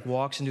kid that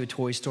walks into a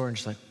toy store and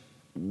just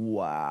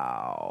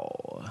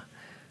wow.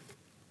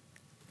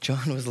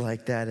 John was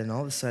like that, and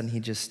all of a sudden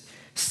he just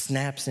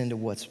snaps into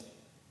what's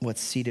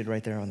seated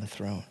right there on the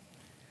throne.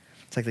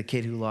 It's like the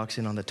kid who locks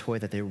in on the toy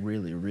that they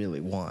really,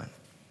 really want.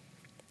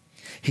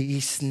 He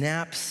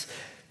snaps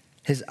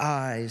his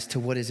eyes to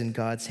what is in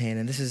God's hand.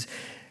 And this is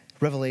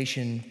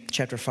Revelation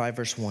chapter 5,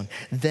 verse 1.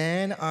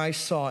 Then I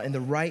saw in the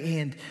right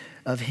hand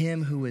of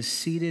him who was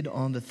seated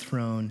on the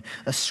throne,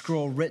 a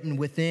scroll written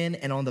within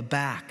and on the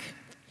back,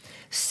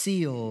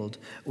 sealed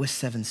with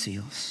 7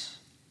 seals.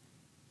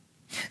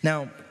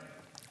 Now,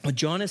 what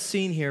John is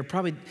seeing here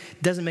probably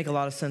doesn't make a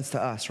lot of sense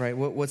to us, right?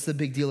 What's the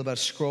big deal about a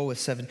scroll with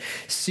 7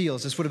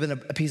 seals? This would have been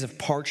a piece of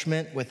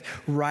parchment with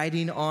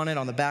writing on it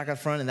on the back of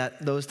the front, and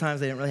those times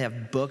they didn't really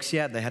have books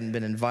yet. They hadn't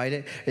been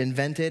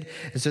invented.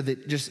 And so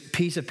just a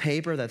piece of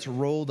paper that's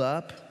rolled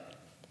up.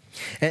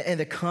 And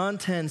the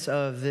contents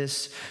of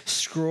this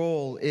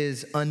scroll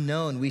is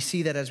unknown. We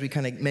see that as we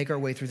kind of make our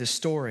way through the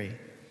story.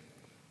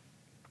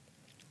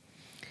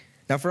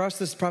 Now, for us,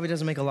 this probably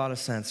doesn't make a lot of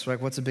sense.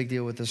 Like, what's the big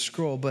deal with this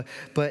scroll? But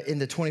in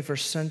the 21st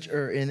century,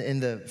 or in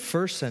the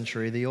first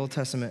century, the Old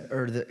Testament,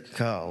 or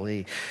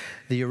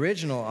the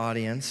original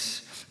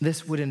audience,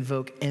 this would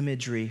invoke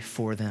imagery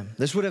for them.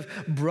 This would have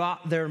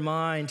brought their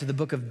mind to the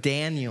book of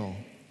Daniel,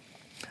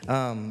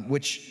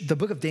 which the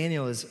book of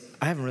Daniel is,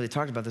 I haven't really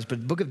talked about this, but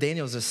the book of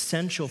Daniel is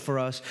essential for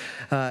us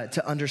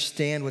to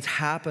understand what's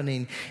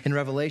happening in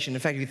Revelation. In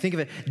fact, if you think of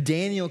it,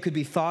 Daniel could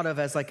be thought of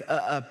as like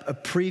a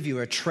preview,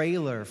 or a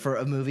trailer for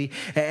a movie,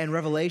 and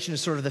Revelation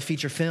is sort of the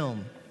feature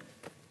film.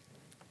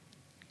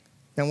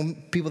 Now, when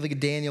people think of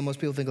Daniel, most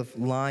people think of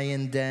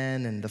lion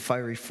den and the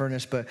fiery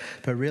furnace, but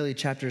really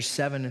chapters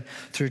 7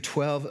 through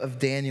 12 of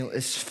Daniel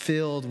is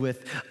filled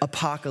with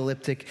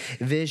apocalyptic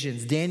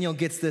visions. Daniel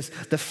gets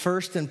the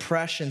first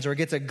impressions, or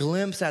gets a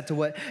glimpse at to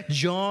what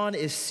John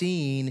is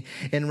seeing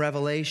in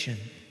Revelation.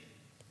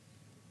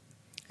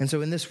 And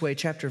so in this way,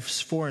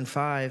 chapters 4 and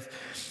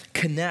 5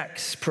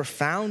 connects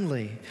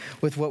profoundly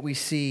with what we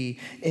see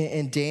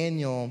in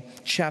Daniel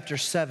chapter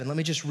 7. Let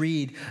me just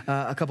read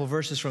a couple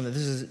verses from it.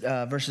 This is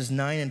verses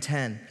 9 and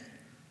 10.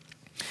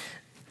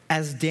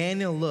 As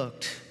Daniel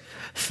looked,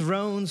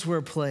 thrones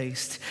were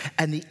placed,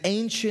 and the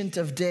Ancient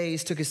of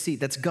Days took a seat.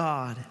 That's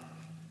God.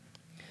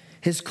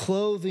 His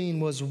clothing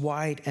was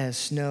white as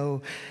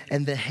snow,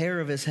 and the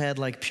hair of his head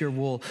like pure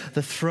wool.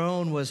 The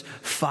throne was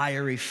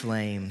fiery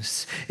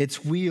flames.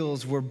 Its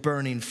wheels were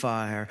burning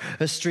fire.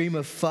 A stream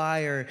of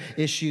fire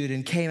issued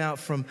and came out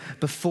from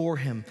before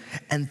him,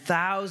 and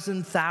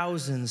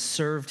thousands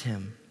served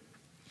him.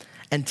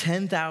 And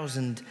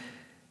 10,000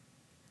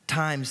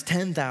 times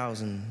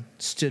 10,000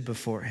 stood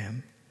before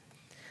him.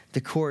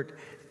 The court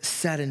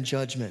sat in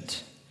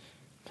judgment,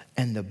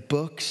 and the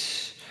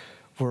books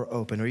were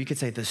open, or you could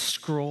say the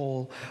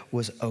scroll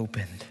was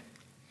opened.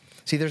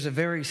 See, there's a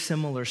very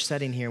similar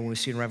setting here when we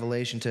see in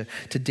Revelation to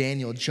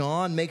Daniel.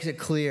 John makes it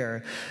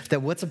clear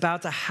that what's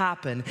about to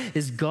happen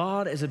is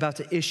God is about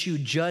to issue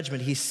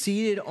judgment. He's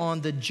seated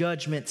on the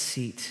judgment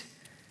seat,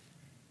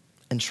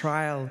 and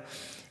trial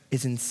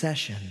is in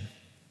session.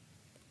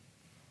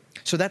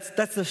 So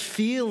that's the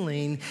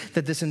feeling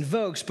that this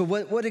invokes. But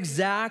what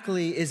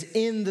exactly is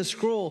in the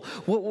scroll?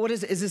 What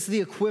is this the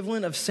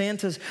equivalent of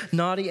Santa's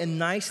naughty and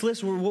nice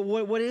list?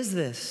 What is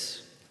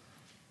this?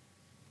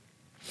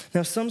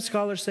 Now, some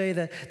scholars say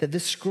that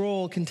this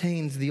scroll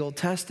contains the Old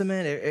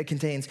Testament. It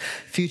contains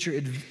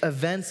future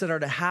events that are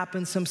to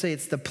happen. Some say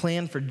it's the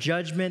plan for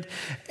judgment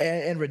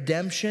and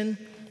redemption.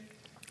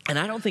 And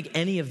I don't think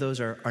any of those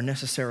are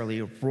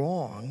necessarily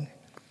wrong.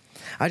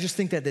 I just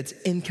think that it's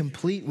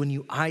incomplete when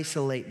you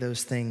isolate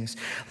those things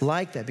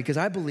like that, because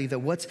I believe that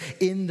what's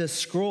in the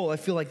scroll, I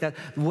feel like that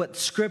what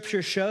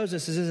Scripture shows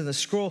us is in the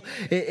scroll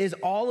is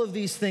all of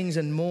these things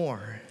and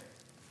more.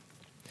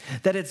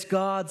 That it's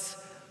God's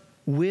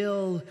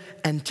will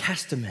and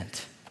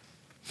testament.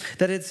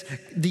 That it's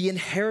the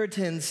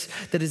inheritance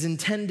that is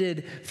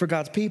intended for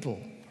God's people.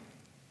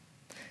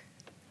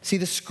 See,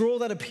 the scroll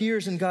that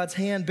appears in God's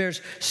hand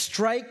bears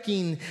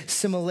striking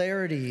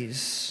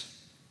similarities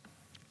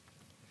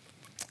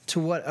to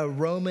what a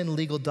Roman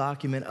legal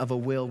document of a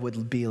will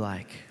would be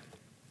like.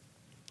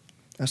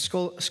 Now,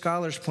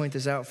 scholars point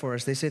this out for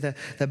us. They say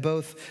that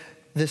both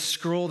this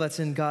scroll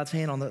that's in God's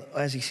hand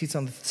as he sits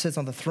on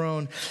the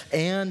throne,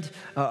 and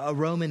a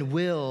Roman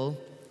will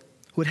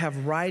would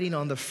have writing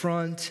on the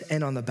front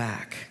and on the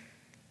back.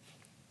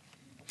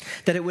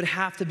 That it would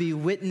have to be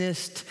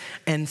witnessed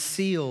and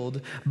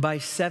sealed by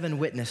 7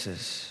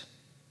 witnesses.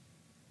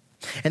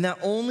 And that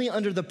only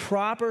under the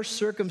proper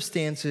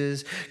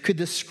circumstances could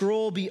the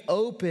scroll be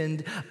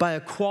opened by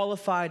a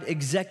qualified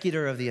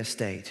executor of the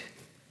estate.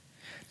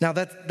 Now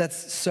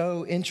that's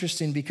so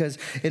interesting, because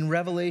in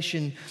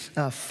Revelation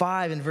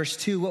 5 and verse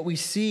 2, what we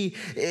see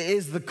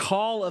is the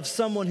call of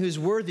someone who's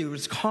worthy.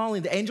 It's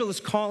calling, the angel is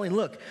calling,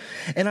 look,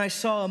 and I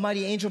saw a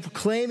mighty angel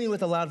proclaiming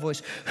with a loud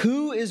voice,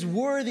 who is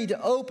worthy to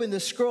open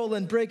the scroll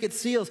and break its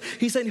seals?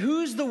 He's saying,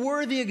 who's the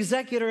worthy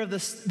executor of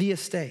the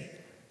estate?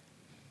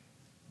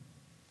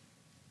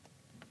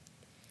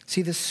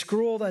 See, the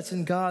scroll that's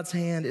in God's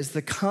hand is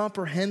the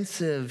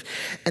comprehensive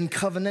and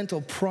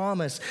covenantal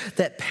promise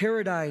that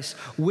paradise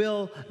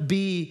will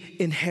be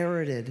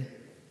inherited.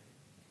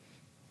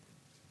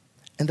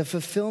 And the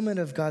fulfillment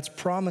of God's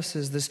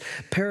promises, this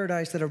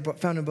paradise that are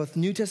found in both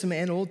New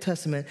Testament and Old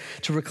Testament,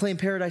 to reclaim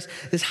paradise,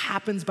 this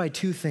happens by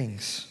 2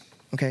 things,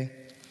 okay?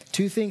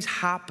 2 things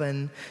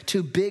happen,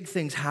 2 big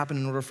things happen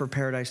in order for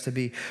paradise to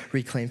be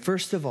reclaimed.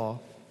 First of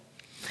all,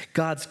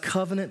 God's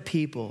covenant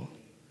people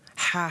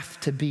have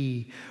to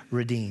be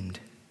redeemed.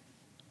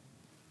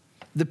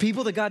 The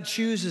people that God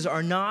chooses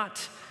are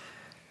not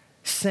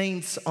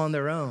saints on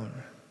their own.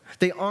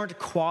 They aren't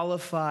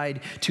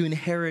qualified to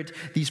inherit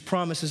these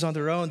promises on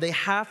their own. They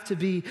have to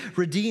be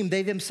redeemed.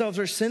 They themselves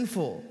are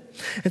sinful.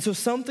 And so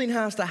something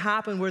has to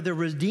happen where they're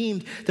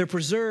redeemed, they're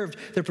preserved,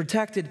 they're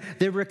protected,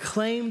 they're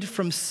reclaimed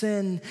from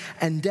sin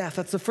and death.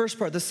 That's the first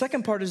part. The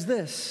second part is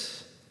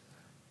this: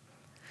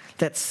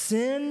 that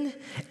sin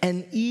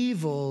and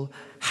evil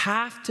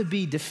have to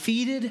be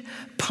defeated,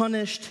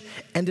 punished,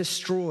 and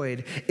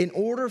destroyed in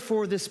order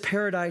for this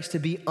paradise to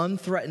be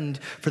unthreatened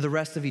for the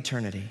rest of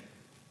eternity.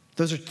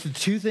 Those are the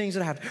two things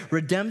that happen: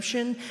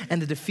 redemption and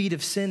the defeat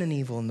of sin and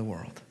evil in the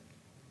world.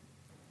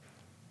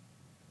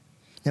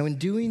 Now, in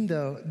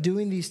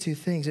doing these two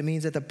things, it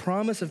means that the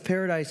promise of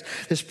paradise,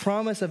 this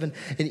promise of an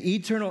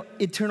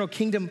eternal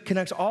kingdom,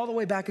 connects all the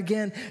way back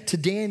again to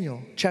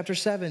Daniel chapter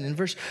 7. In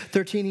verse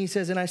 13, he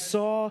says, "And I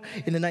saw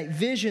in the night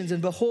visions,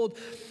 and behold,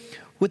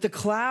 with the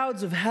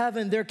clouds of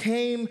heaven there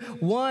came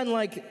one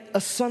like a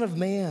son of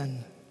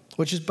man,"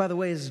 which is, by the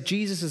way, is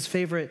Jesus'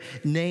 favorite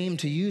name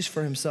to use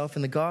for himself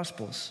in the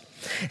Gospels.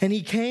 "And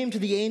he came to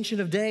the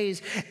Ancient of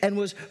Days and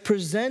was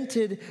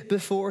presented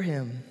before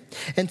him.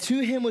 And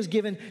to him was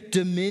given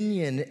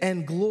dominion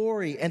and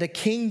glory and a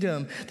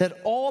kingdom that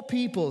all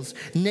peoples,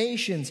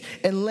 nations,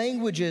 and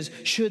languages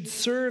should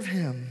serve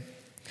him.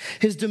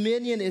 His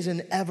dominion is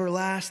an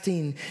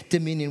everlasting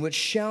dominion which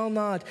shall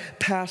not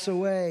pass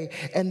away,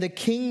 and the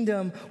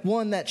kingdom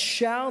one that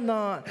shall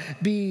not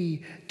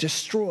be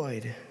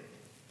destroyed."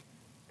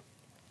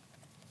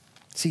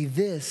 See,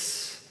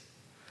 this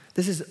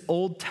is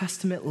Old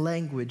Testament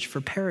language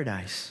for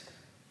paradise.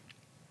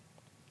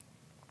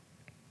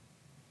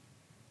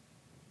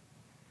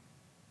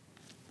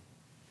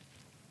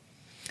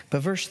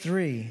 But verse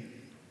 3,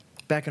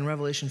 back in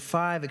Revelation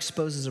 5,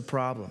 exposes a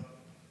problem.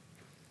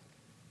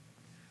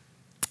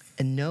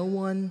 "And no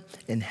one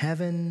in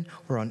heaven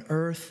or on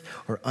earth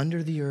or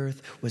under the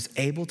earth was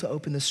able to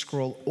open the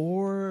scroll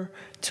or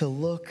to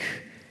look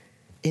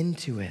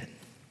into it."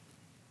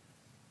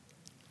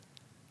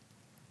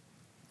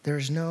 There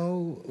is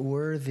no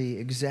worthy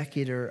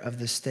executor of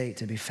the state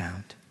to be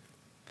found.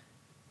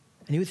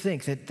 And you would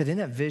think that in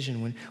that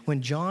vision,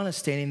 when John is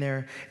standing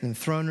there in the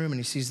throne room and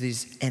he sees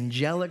these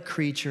angelic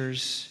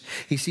creatures,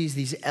 he sees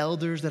these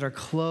elders that are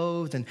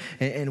clothed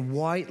in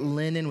white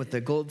linen with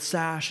the gold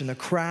sash and the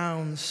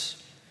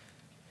crowns,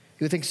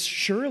 you would think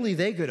surely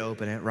they could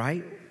open it,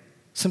 right?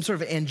 Some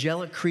sort of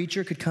angelic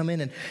creature could come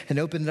in and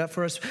open it up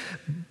for us,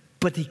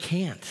 but he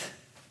can't.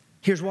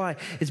 Here's why.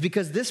 It's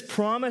because this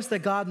promise that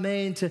God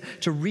made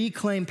to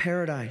reclaim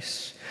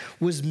paradise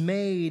was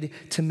made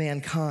to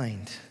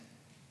mankind.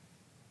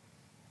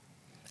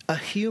 A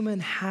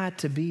human had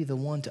to be the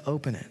one to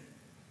open it.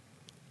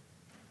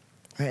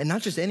 Right? And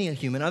not just any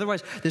human.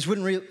 Otherwise, this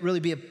wouldn't really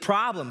be a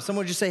problem.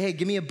 Someone would just say, "Hey,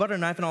 give me a butter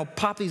knife and I'll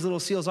pop these little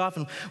seals off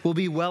and we'll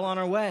be well on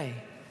our way."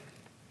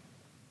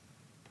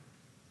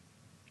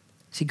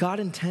 See, God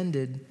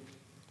intended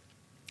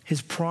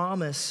his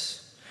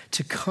promise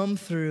to come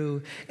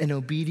through an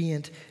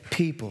obedient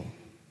people.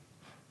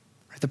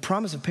 The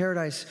promise of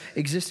paradise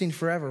existing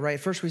forever, right?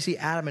 First we see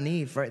Adam and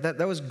Eve, right? That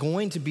was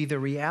going to be the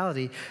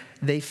reality.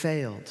 They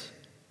failed.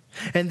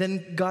 And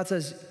then God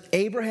says,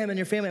 "Abraham and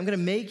your family, I'm going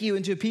to make you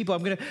into a people.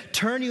 I'm going to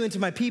turn you into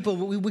my people."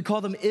 We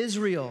call them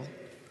Israel.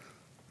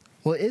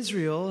 Well,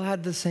 Israel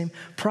had the same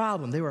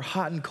problem. They were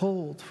hot and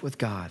cold with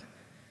God.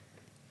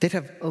 They'd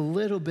have a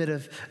little bit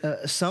of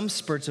some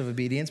spurts of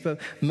obedience,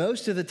 but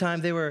most of the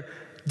time they were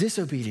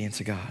disobedient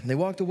to God, and they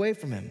walked away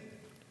from him.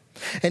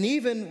 And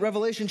even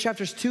Revelation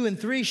chapters 2 and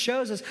 3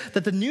 shows us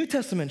that the New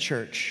Testament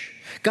church,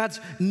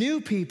 God's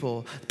new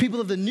people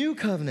of the new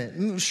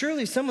covenant,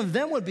 surely some of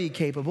them would be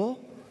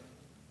capable.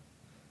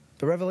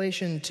 But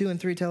Revelation 2 and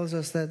 3 tells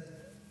us that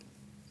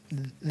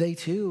they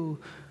too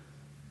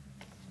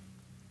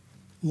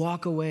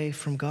walk away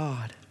from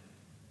God.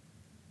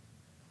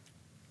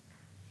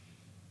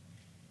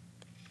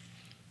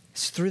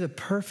 It's through the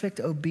perfect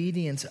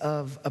obedience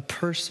of a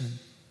person,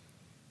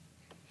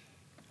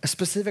 a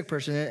specific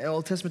person. And the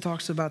Old Testament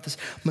talks about this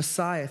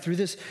Messiah. Through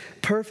this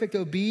perfect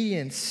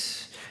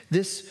obedience,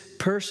 this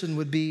person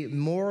would be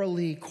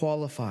morally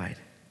qualified.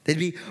 They'd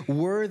be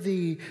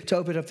worthy to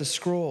open up the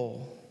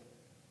scroll.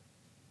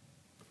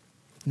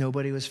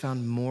 Nobody was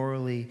found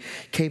morally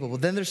capable.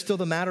 Then there's still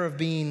the matter of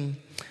being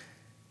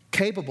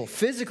capable,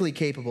 physically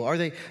capable. Are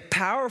they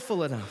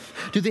powerful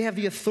enough? Do they have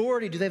the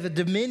authority? Do they have the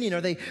dominion?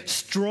 Are they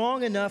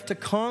strong enough to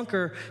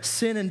conquer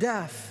sin and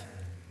death?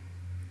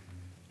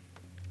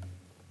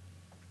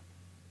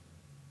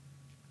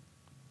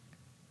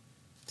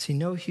 See,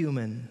 no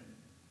human,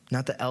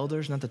 not the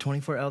elders, not the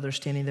 24 elders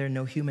standing there,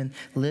 no human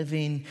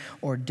living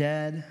or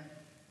dead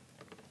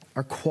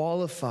are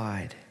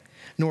qualified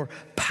nor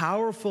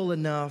powerful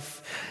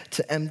enough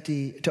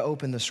to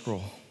open the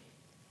scroll.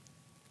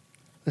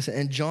 Listen,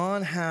 and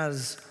John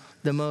has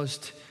the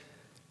most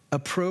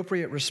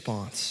appropriate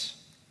response.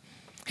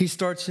 He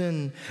starts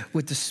in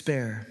with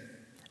despair.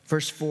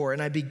 Verse 4,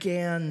 and I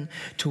began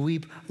to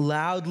weep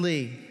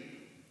loudly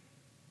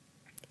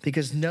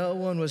because no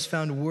one was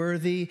found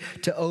worthy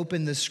to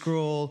open the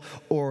scroll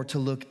or to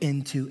look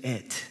into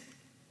it.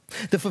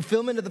 The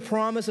fulfillment of the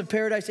promise of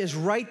paradise is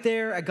right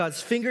there at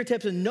God's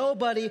fingertips, and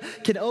nobody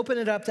can open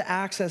it up to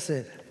access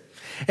it.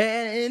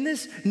 And in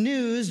this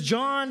news,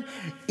 John,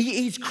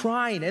 he's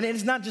crying. And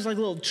it's not just like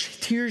little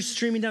tears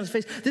streaming down his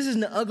face. This is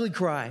an ugly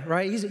cry,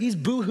 right? He's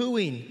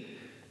boo-hooing.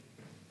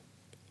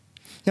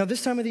 Now,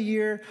 this time of the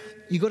year,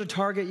 you go to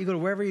Target, you go to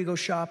wherever you go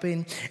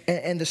shopping,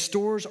 and the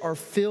stores are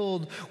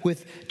filled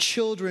with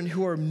children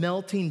who are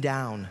melting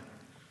down.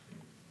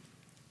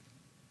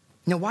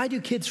 Now, why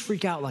do kids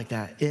freak out like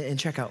that in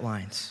checkout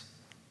lines?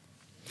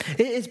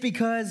 It's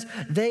because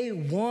they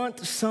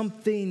want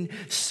something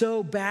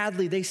so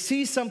badly. They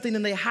see something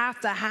and they have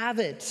to have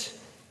it.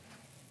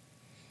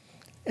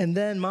 And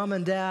then mom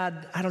and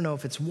dad, I don't know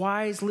if it's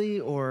wisely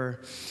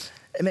or,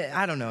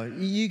 I don't know.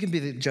 You can be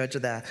the judge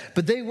of that.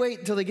 But they wait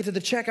until they get to the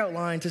checkout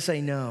line to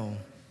say no.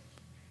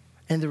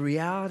 And the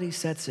reality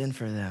sets in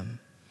for them.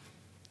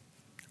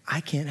 I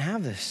can't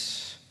have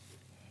this.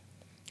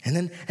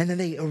 And then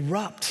they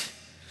erupt.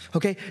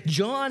 Okay,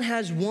 John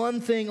has one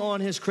thing on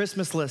his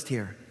Christmas list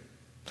here.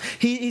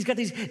 He's got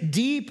these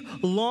deep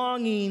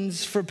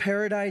longings for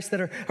paradise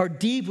that are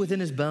deep within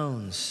his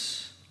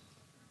bones.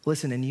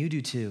 Listen, and you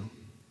do too.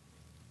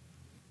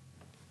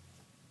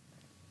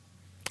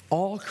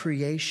 All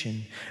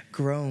creation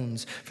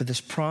groans for this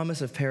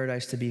promise of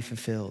paradise to be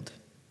fulfilled.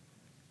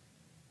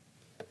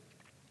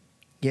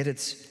 Yet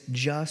it's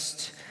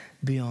just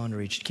beyond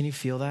reach. Can you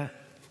feel that?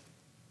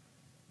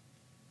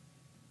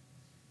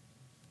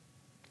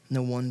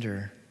 No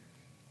wonder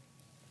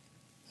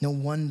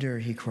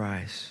he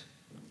cries.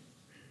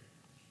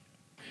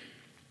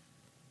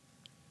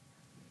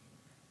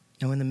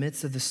 Now, in the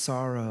midst of the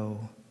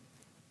sorrow,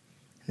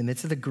 in the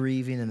midst of the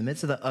grieving, in the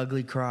midst of the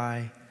ugly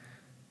cry,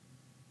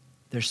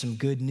 there's some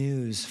good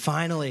news.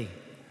 Finally,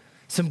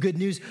 some good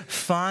news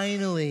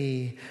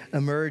finally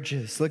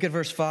emerges. Look at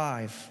verse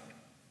 5.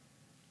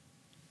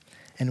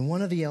 And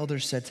one of the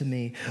elders said to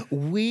me,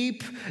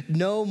 "Weep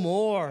no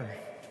more.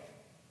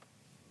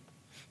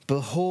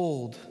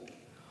 Behold,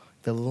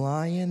 the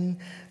Lion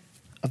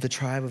of the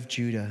tribe of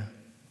Judah,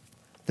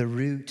 the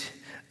Root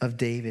of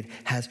David,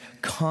 has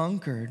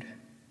conquered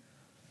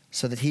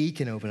so that he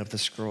can open up the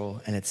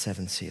scroll and its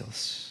 7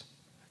 seals."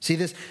 See,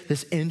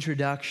 this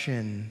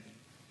introduction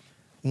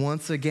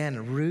once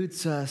again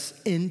roots us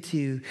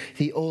into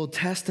the Old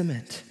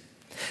Testament.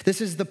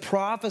 This is the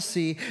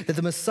prophecy that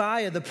the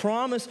Messiah, the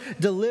promised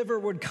deliverer,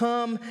 would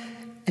come,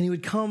 and he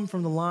would come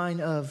from the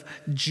line of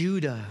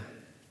Judah.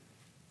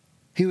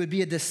 He would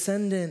be a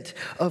descendant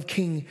of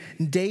King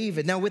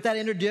David. Now, with that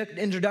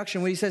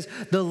introduction, when he says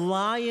the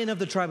Lion of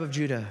the tribe of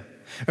Judah,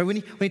 or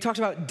when he talks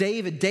about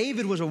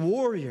David was a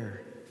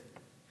warrior.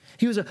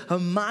 He was a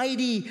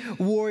mighty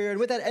warrior. And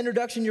with that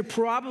introduction, you're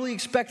probably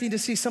expecting to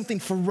see something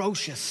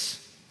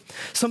ferocious,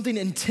 something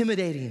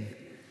intimidating,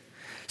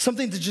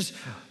 something that just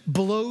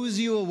blows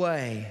you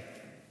away.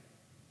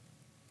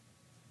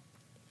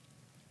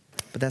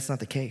 But that's not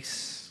the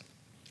case.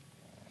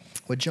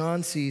 What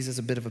John sees is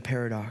a bit of a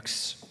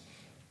paradox.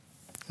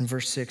 In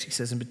verse 6, he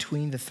says, "And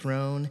between the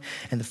throne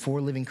and the 4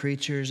 living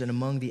creatures and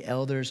among the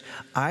elders,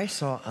 I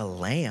saw a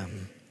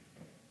lamb."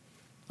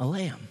 A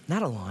lamb,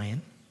 not a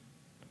lion.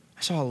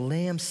 I saw a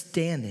lamb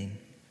standing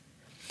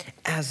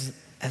as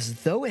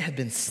though it had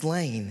been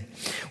slain,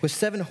 with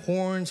 7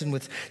 horns and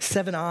with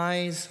 7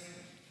 eyes,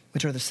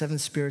 which are the 7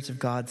 spirits of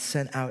God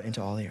sent out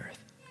into all the earth.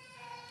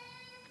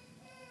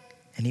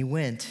 And he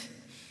went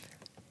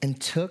and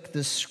took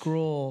the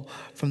scroll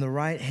from the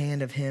right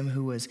hand of him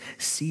who was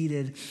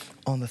seated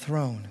on the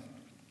throne.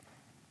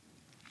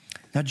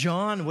 Now,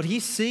 John, what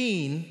he's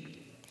seeing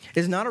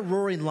is not a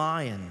roaring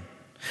lion,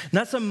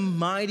 not some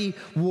mighty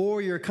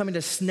warrior coming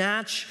to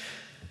snatch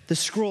the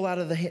scroll out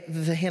of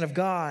the hand of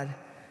God.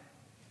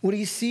 What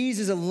he sees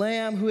is a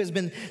lamb who has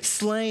been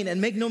slain.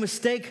 And make no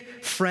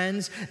mistake,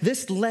 friends,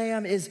 this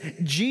lamb is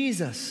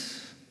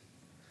Jesus.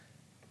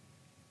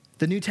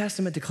 The New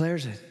Testament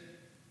declares it.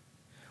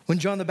 When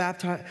John the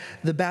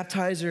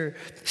baptizer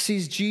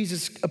sees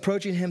Jesus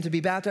approaching him to be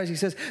baptized, he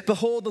says,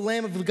 "Behold the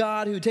Lamb of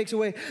God who takes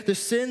away the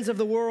sins of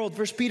the world."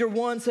 1 Peter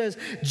 1 says,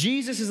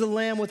 "Jesus is the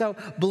Lamb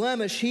without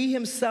blemish. He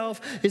himself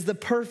is the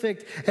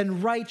perfect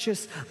and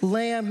righteous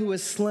Lamb who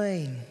was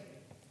slain,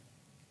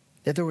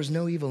 that there was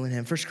no evil in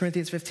him." 1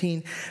 Corinthians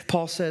 15,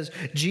 Paul says,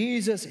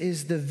 "Jesus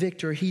is the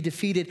victor. He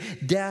defeated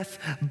death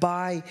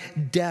by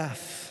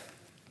death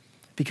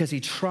because he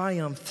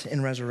triumphed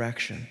in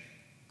resurrection."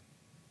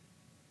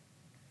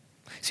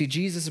 See,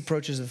 Jesus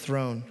approaches the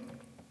throne,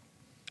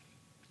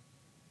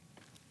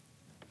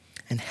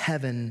 and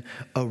heaven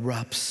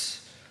erupts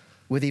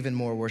with even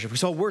more worship. We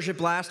saw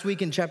worship last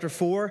week in chapter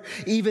 4,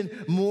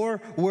 even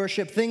more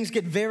worship. Things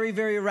get very,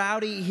 very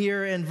rowdy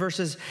here in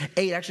verses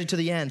 8, actually to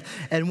the end.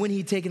 "And when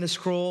he'd taken the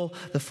scroll,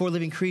 the 4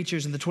 living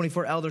creatures and the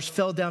 24 elders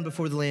fell down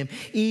before the Lamb,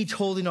 each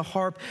holding a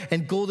harp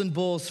and golden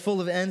bowls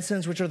full of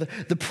incense, which are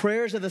the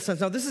prayers of the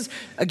saints." Now this is,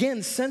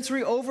 again,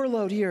 sensory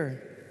overload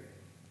here.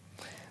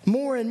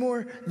 More and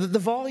more, the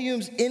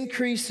volume's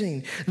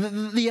increasing.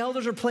 The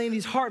elders are playing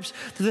these harps.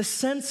 The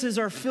senses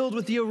are filled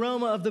with the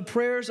aroma of the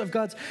prayers of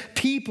God's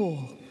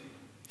people.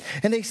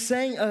 And they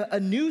sang a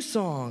new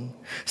song,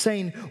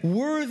 saying,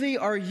 "Worthy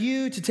are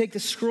you to take the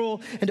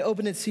scroll and to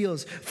open its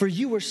seals. For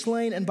you were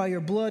slain, and by your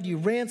blood you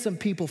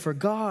ransomed people for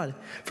God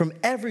from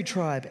every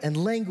tribe and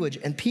language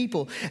and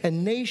people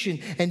and nation.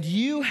 And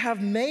you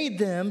have made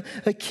them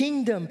a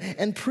kingdom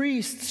and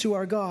priests to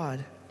our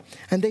God.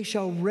 And they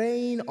shall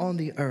reign on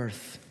the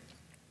earth."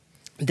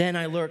 Then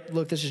I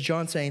looked, this is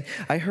John saying,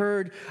 "I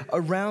heard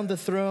around the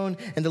throne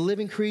and the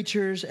living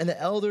creatures and the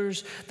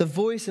elders the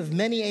voice of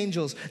many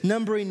angels,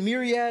 numbering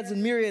myriads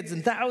and myriads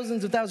and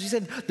thousands of thousands." He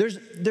said,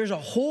 there's a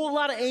whole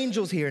lot of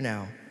angels here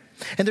now.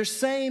 And they're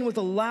saying with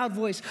a loud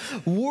voice,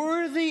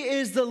 "Worthy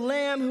is the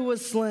Lamb who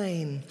was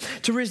slain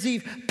to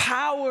receive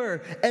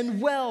power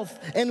and wealth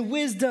and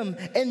wisdom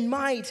and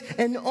might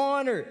and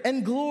honor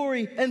and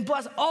glory and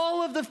bless,"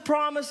 all of the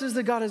promises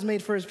that God has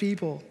made for his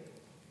people.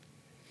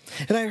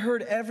 "And I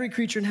heard every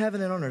creature in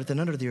heaven and on earth and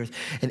under the earth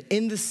and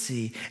in the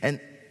sea and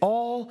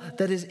all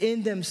that is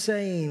in them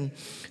saying,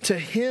 'To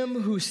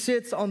him who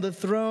sits on the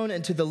throne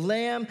and to the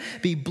Lamb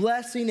be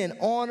blessing and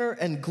honor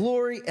and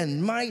glory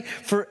and might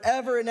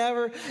forever and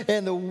ever.'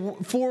 And the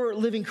four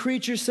living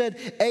creatures said,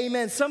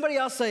 'Amen.'" Somebody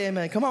else say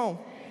amen. Come on.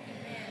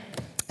 Amen.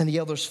 And the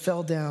elders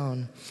fell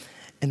down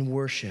and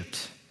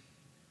worshiped.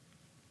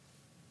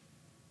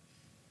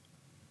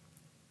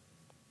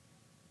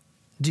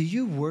 Do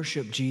you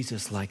worship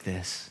Jesus like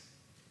this?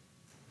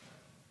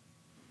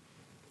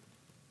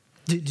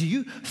 Do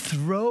you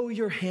throw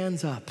your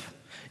hands up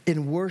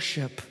in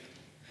worship?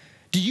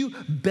 Do you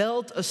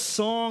belt a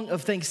song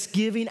of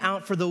thanksgiving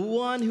out for the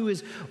one who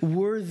is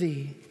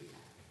worthy?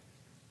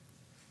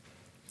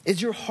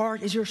 Is your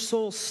heart, is your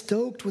soul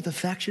stoked with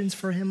affections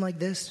for him like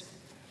this?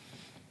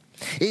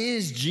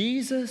 Is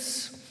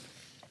Jesus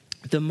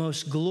the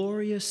most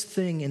glorious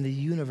thing in the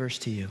universe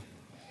to you?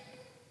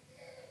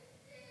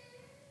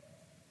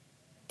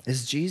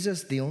 Is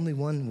Jesus the only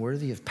one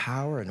worthy of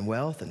power and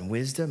wealth and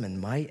wisdom and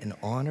might and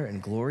honor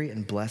and glory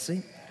and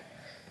blessing?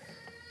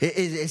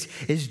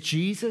 Is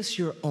Jesus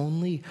your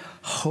only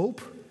hope?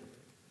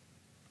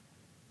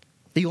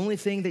 The only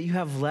thing that you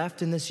have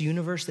left in this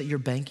universe that you're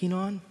banking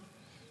on?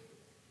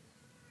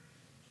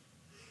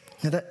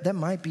 Now that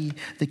might be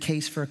the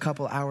case for a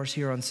couple hours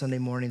here on Sunday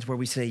mornings where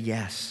we say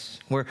yes,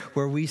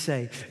 where we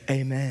say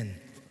amen.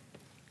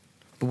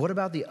 But what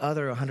about the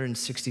other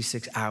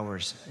 166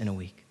 hours in a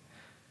week?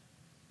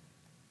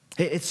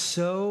 Here's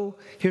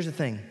the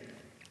thing.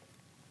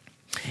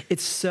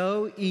 It's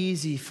so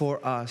easy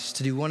for us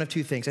to do one of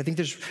two things. I think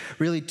there's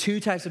really two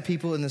types of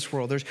people in this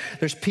world.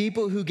 There's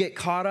people who get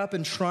caught up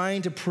in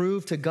trying to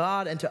prove to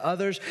God and to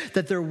others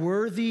that they're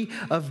worthy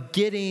of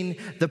getting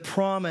the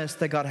promise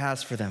that God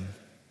has for them.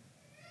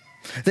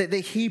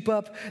 They heap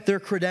up their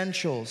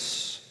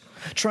credentials,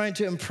 trying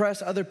to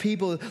impress other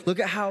people. Look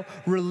at how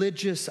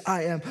religious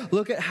I am.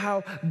 Look at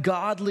how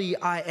godly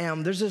I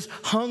am. There's this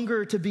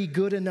hunger to be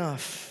good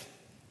enough.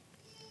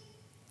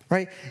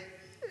 Right?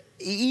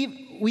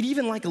 We'd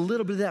even like a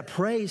little bit of that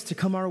praise to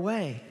come our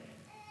way.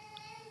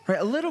 Right?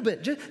 A little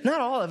bit, just not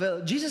all of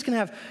it. Jesus can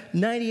have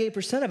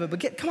 98% of it,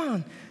 but come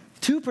on,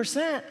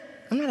 2%.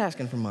 I'm not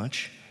asking for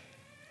much.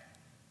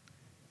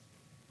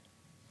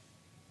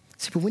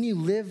 See, but when you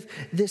live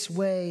this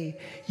way,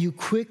 you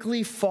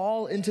quickly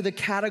fall into the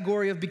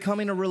category of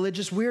becoming a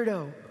religious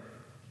weirdo.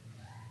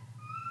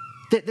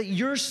 That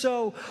you're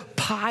so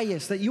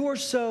pious, that you're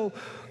so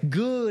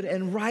good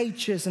and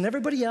righteous, and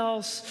everybody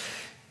else,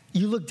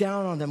 you look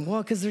down on them.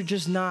 Well, because they're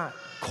just not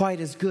quite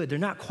as good. They're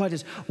not quite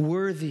as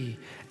worthy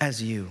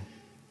as you.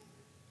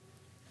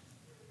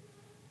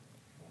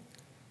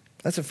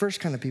 That's the first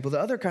kind of people. The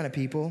other kind of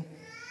people,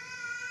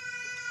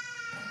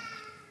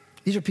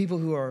 these are people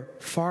who are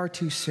far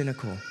too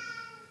cynical.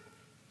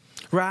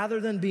 Rather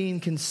than being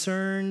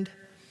concerned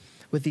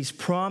with these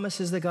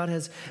promises that God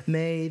has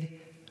made,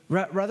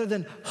 rather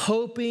than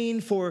hoping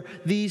for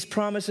these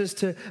promises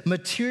to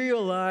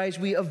materialize,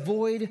 we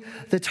avoid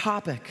the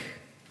topic.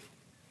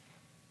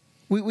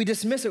 We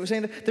dismiss it. We're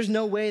saying that there's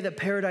no way that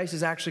paradise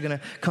is actually going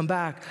to come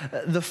back.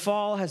 The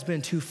fall has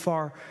been too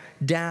far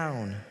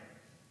down.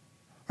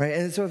 Right?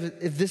 And so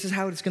if this is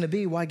how it's going to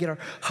be, why get our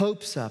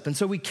hopes up? And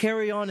so we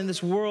carry on in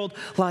this world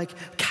like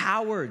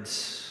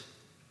cowards.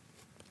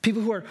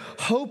 People who are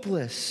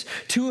hopeless,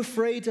 too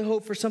afraid to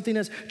hope for something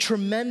as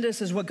tremendous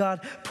as what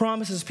God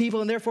promises people.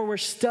 And therefore we're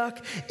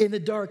stuck in the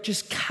dark,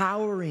 just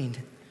cowering.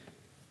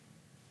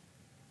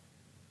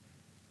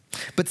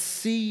 But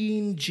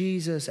seeing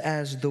Jesus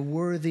as the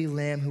worthy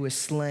Lamb who is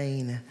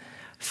slain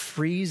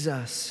frees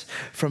us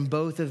from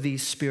both of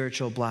these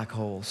spiritual black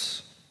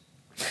holes.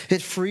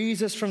 It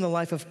frees us from the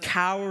life of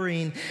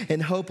cowering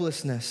and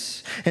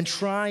hopelessness and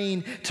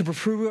trying to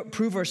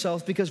prove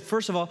ourselves because,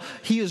 first of all,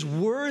 he is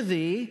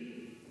worthy,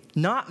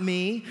 not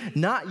me,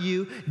 not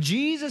you.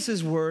 Jesus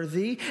is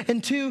worthy.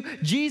 And two,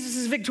 Jesus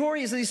is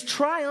victorious. He's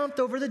triumphed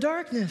over the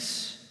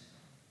darkness.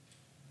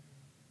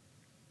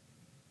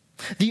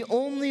 The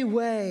only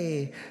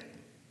way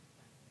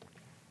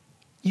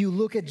you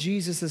look at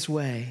Jesus this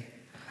way.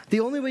 The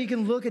only way you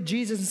can look at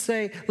Jesus and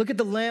say, look at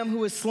the Lamb who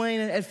was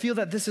slain and feel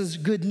that this is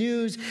good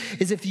news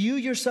is if you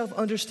yourself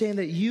understand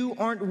that you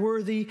aren't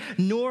worthy,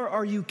 nor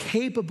are you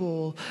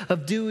capable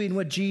of doing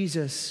what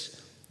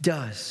Jesus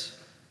does.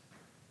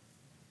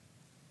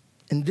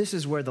 And this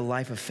is where the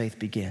life of faith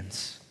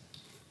begins.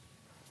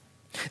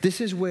 This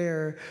is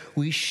where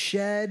we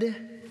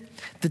shed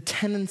the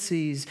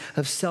tendencies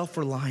of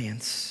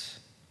self-reliance.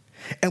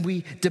 And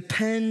we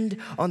depend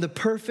on the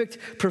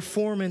perfect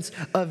performance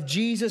of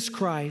Jesus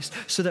Christ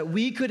so that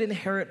we could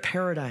inherit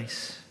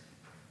paradise.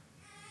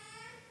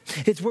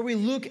 It's where we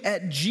look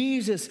at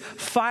Jesus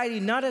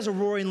fighting not as a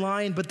roaring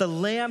lion, but the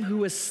Lamb who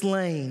was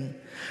slain,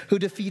 who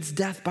defeats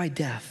death by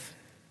death.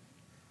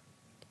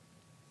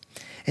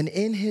 And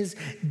in his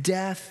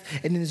death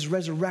and in his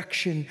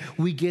resurrection,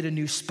 we get a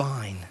new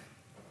spine.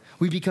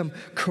 We become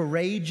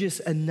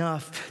courageous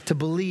enough to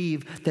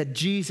believe that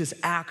Jesus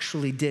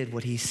actually did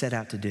what he set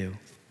out to do.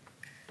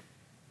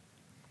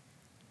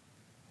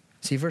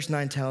 See, verse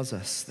 9 tells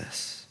us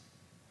this.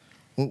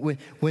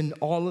 When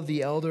all of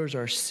the elders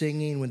are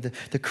singing, when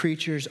the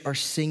creatures are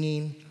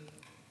singing,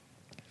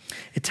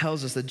 it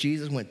tells us that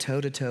Jesus went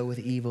toe-to-toe with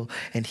evil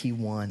and he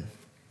won.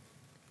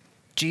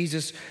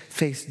 Jesus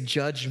faced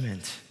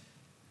judgment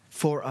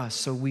for us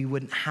so we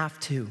wouldn't have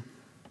to.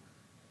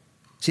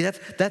 See,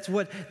 that's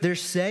what they're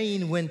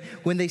saying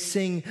when they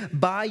sing,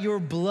 by your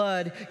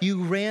blood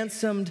you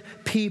ransomed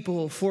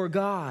people for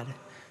God.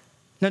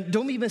 Now,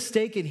 don't be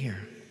mistaken here.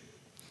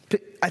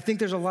 I think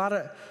there's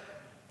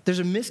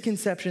a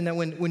misconception that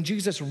when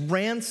Jesus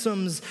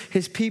ransoms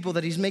his people,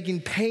 that he's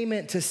making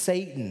payment to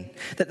Satan,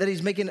 that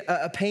he's making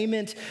a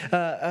payment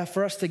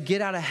for us to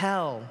get out of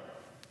hell.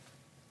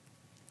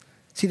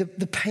 See,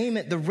 the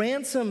payment, the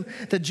ransom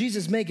that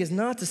Jesus makes is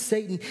not to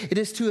Satan. It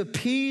is to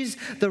appease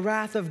the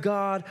wrath of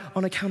God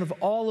on account of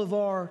all of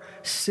our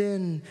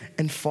sin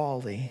and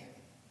folly.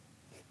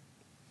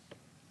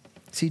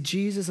 See,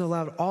 Jesus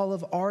allowed all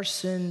of our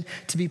sin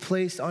to be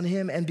placed on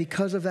him, and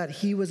because of that,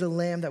 he was a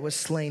lamb that was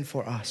slain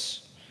for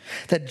us.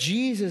 That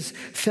Jesus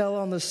fell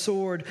on the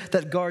sword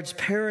that guards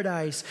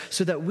paradise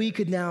so that we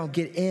could now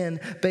get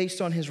in based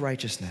on his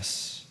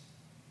righteousness.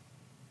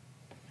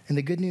 And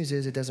the good news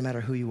is it doesn't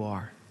matter who you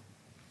are.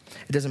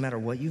 It doesn't matter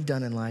what you've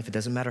done in life. It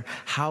doesn't matter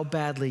how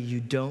badly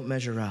you don't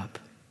measure up.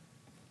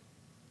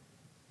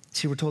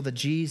 See, we're told that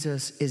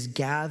Jesus is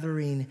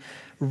gathering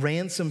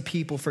ransom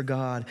people for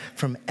God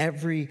from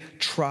every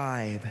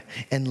tribe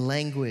and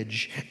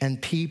language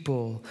and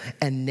people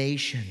and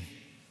nation.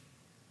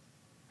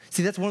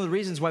 See, that's one of the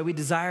reasons why we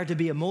desire to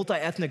be a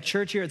multi-ethnic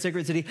church here at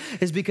Sacred City,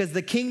 is because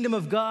the kingdom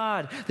of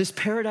God, this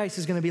paradise,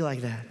 is going to be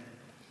like that.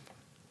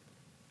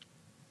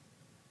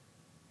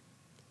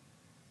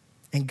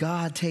 And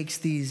God takes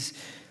these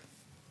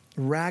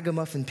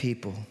ragamuffin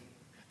people,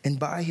 and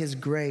by his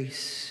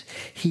grace,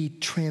 he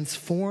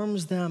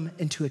transforms them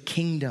into a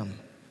kingdom,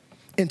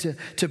 into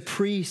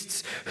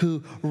priests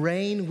who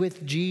reign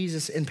with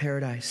Jesus in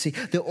paradise. See,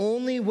 the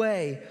only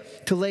way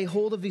to lay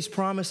hold of these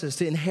promises,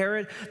 to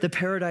inherit the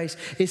paradise,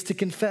 is to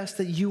confess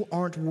that you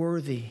aren't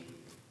worthy.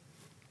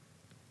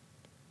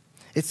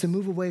 It's to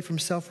move away from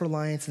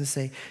self-reliance and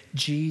say,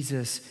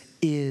 Jesus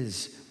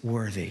is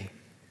worthy.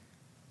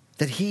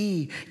 That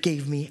he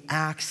gave me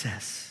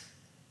access.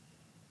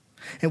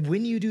 And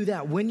when you do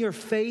that, when your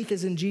faith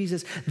is in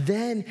Jesus,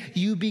 then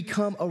you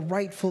become a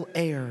rightful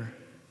heir.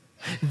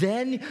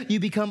 Then you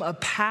become a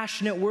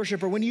passionate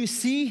worshiper. When you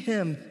see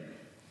him,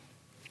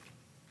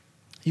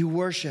 you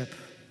worship.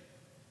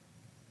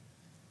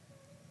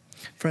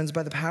 Friends,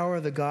 by the power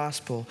of the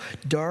gospel,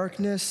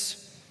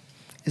 darkness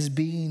is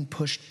being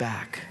pushed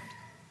back.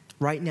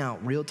 Right now,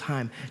 real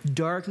time,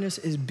 darkness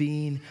is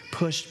being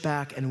pushed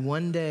back, and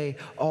one day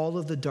all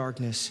of the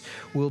darkness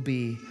will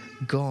be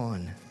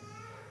gone.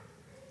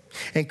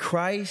 And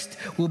Christ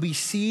will be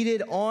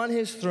seated on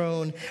his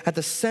throne at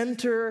the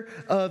center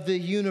of the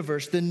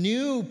universe, the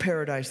new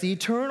paradise, the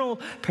eternal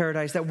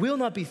paradise that will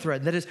not be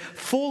threatened, that is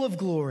full of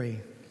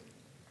glory.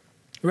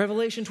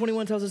 Revelation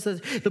 21 tells us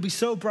that it'll be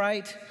so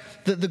bright,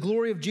 the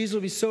glory of Jesus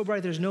will be so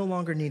bright, there's no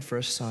longer need for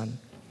a sun.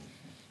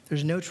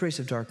 There's no trace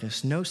of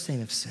darkness, no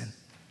stain of sin.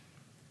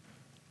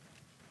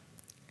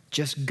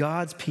 Just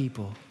God's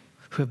people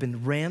who have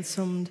been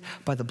ransomed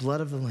by the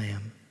blood of the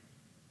Lamb,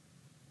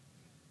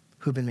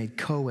 who have been made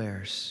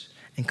co-heirs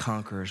and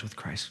conquerors with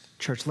Christ.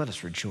 Church, let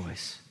us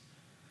rejoice.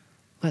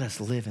 Let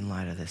us live in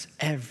light of this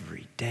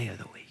every day of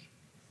the week.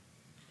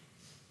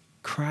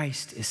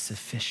 Christ is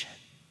sufficient.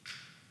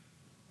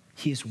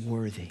 He is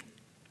worthy.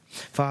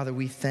 Father,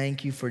 we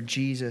thank you for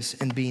Jesus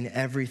and being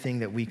everything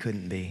that we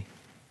couldn't be.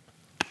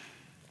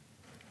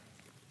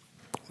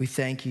 We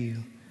thank you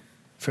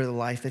for the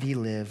life that he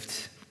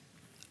lived,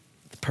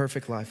 the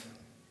perfect life,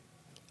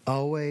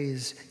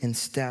 always in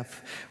step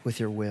with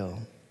your will.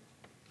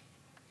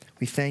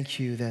 We thank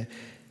you that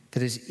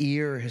his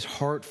ear, his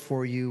heart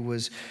for you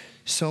was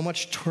so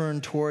much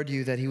turned toward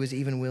you that he was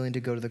even willing to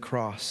go to the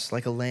cross,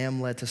 like a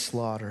lamb led to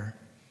slaughter.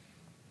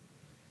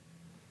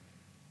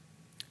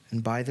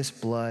 And by this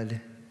blood,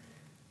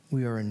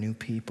 we are a new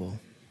people.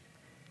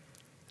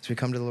 As we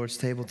come to the Lord's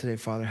table today,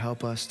 Father,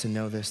 help us to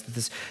know this,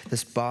 that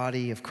this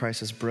body of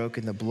Christ is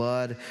broken, the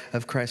blood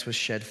of Christ was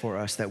shed for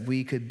us, that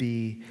we could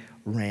be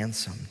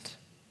ransomed.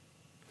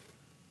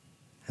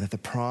 And that the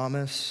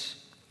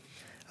promise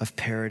of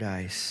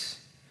paradise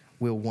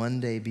will one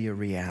day be a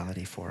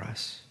reality for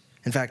us.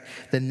 In fact,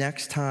 the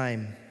next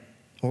time,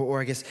 or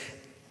I guess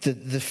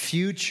the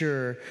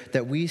future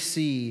that we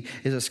see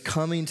is us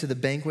coming to the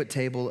banquet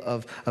table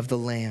of the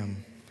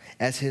Lamb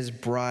as his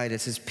bride,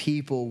 as his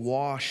people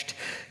washed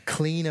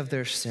clean of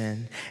their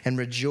sin and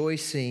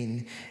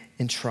rejoicing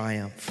in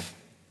triumph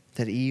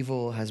that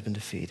evil has been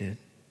defeated.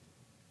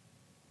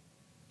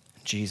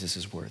 Jesus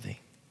is worthy.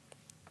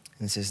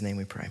 In his name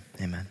we pray.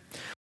 Amen.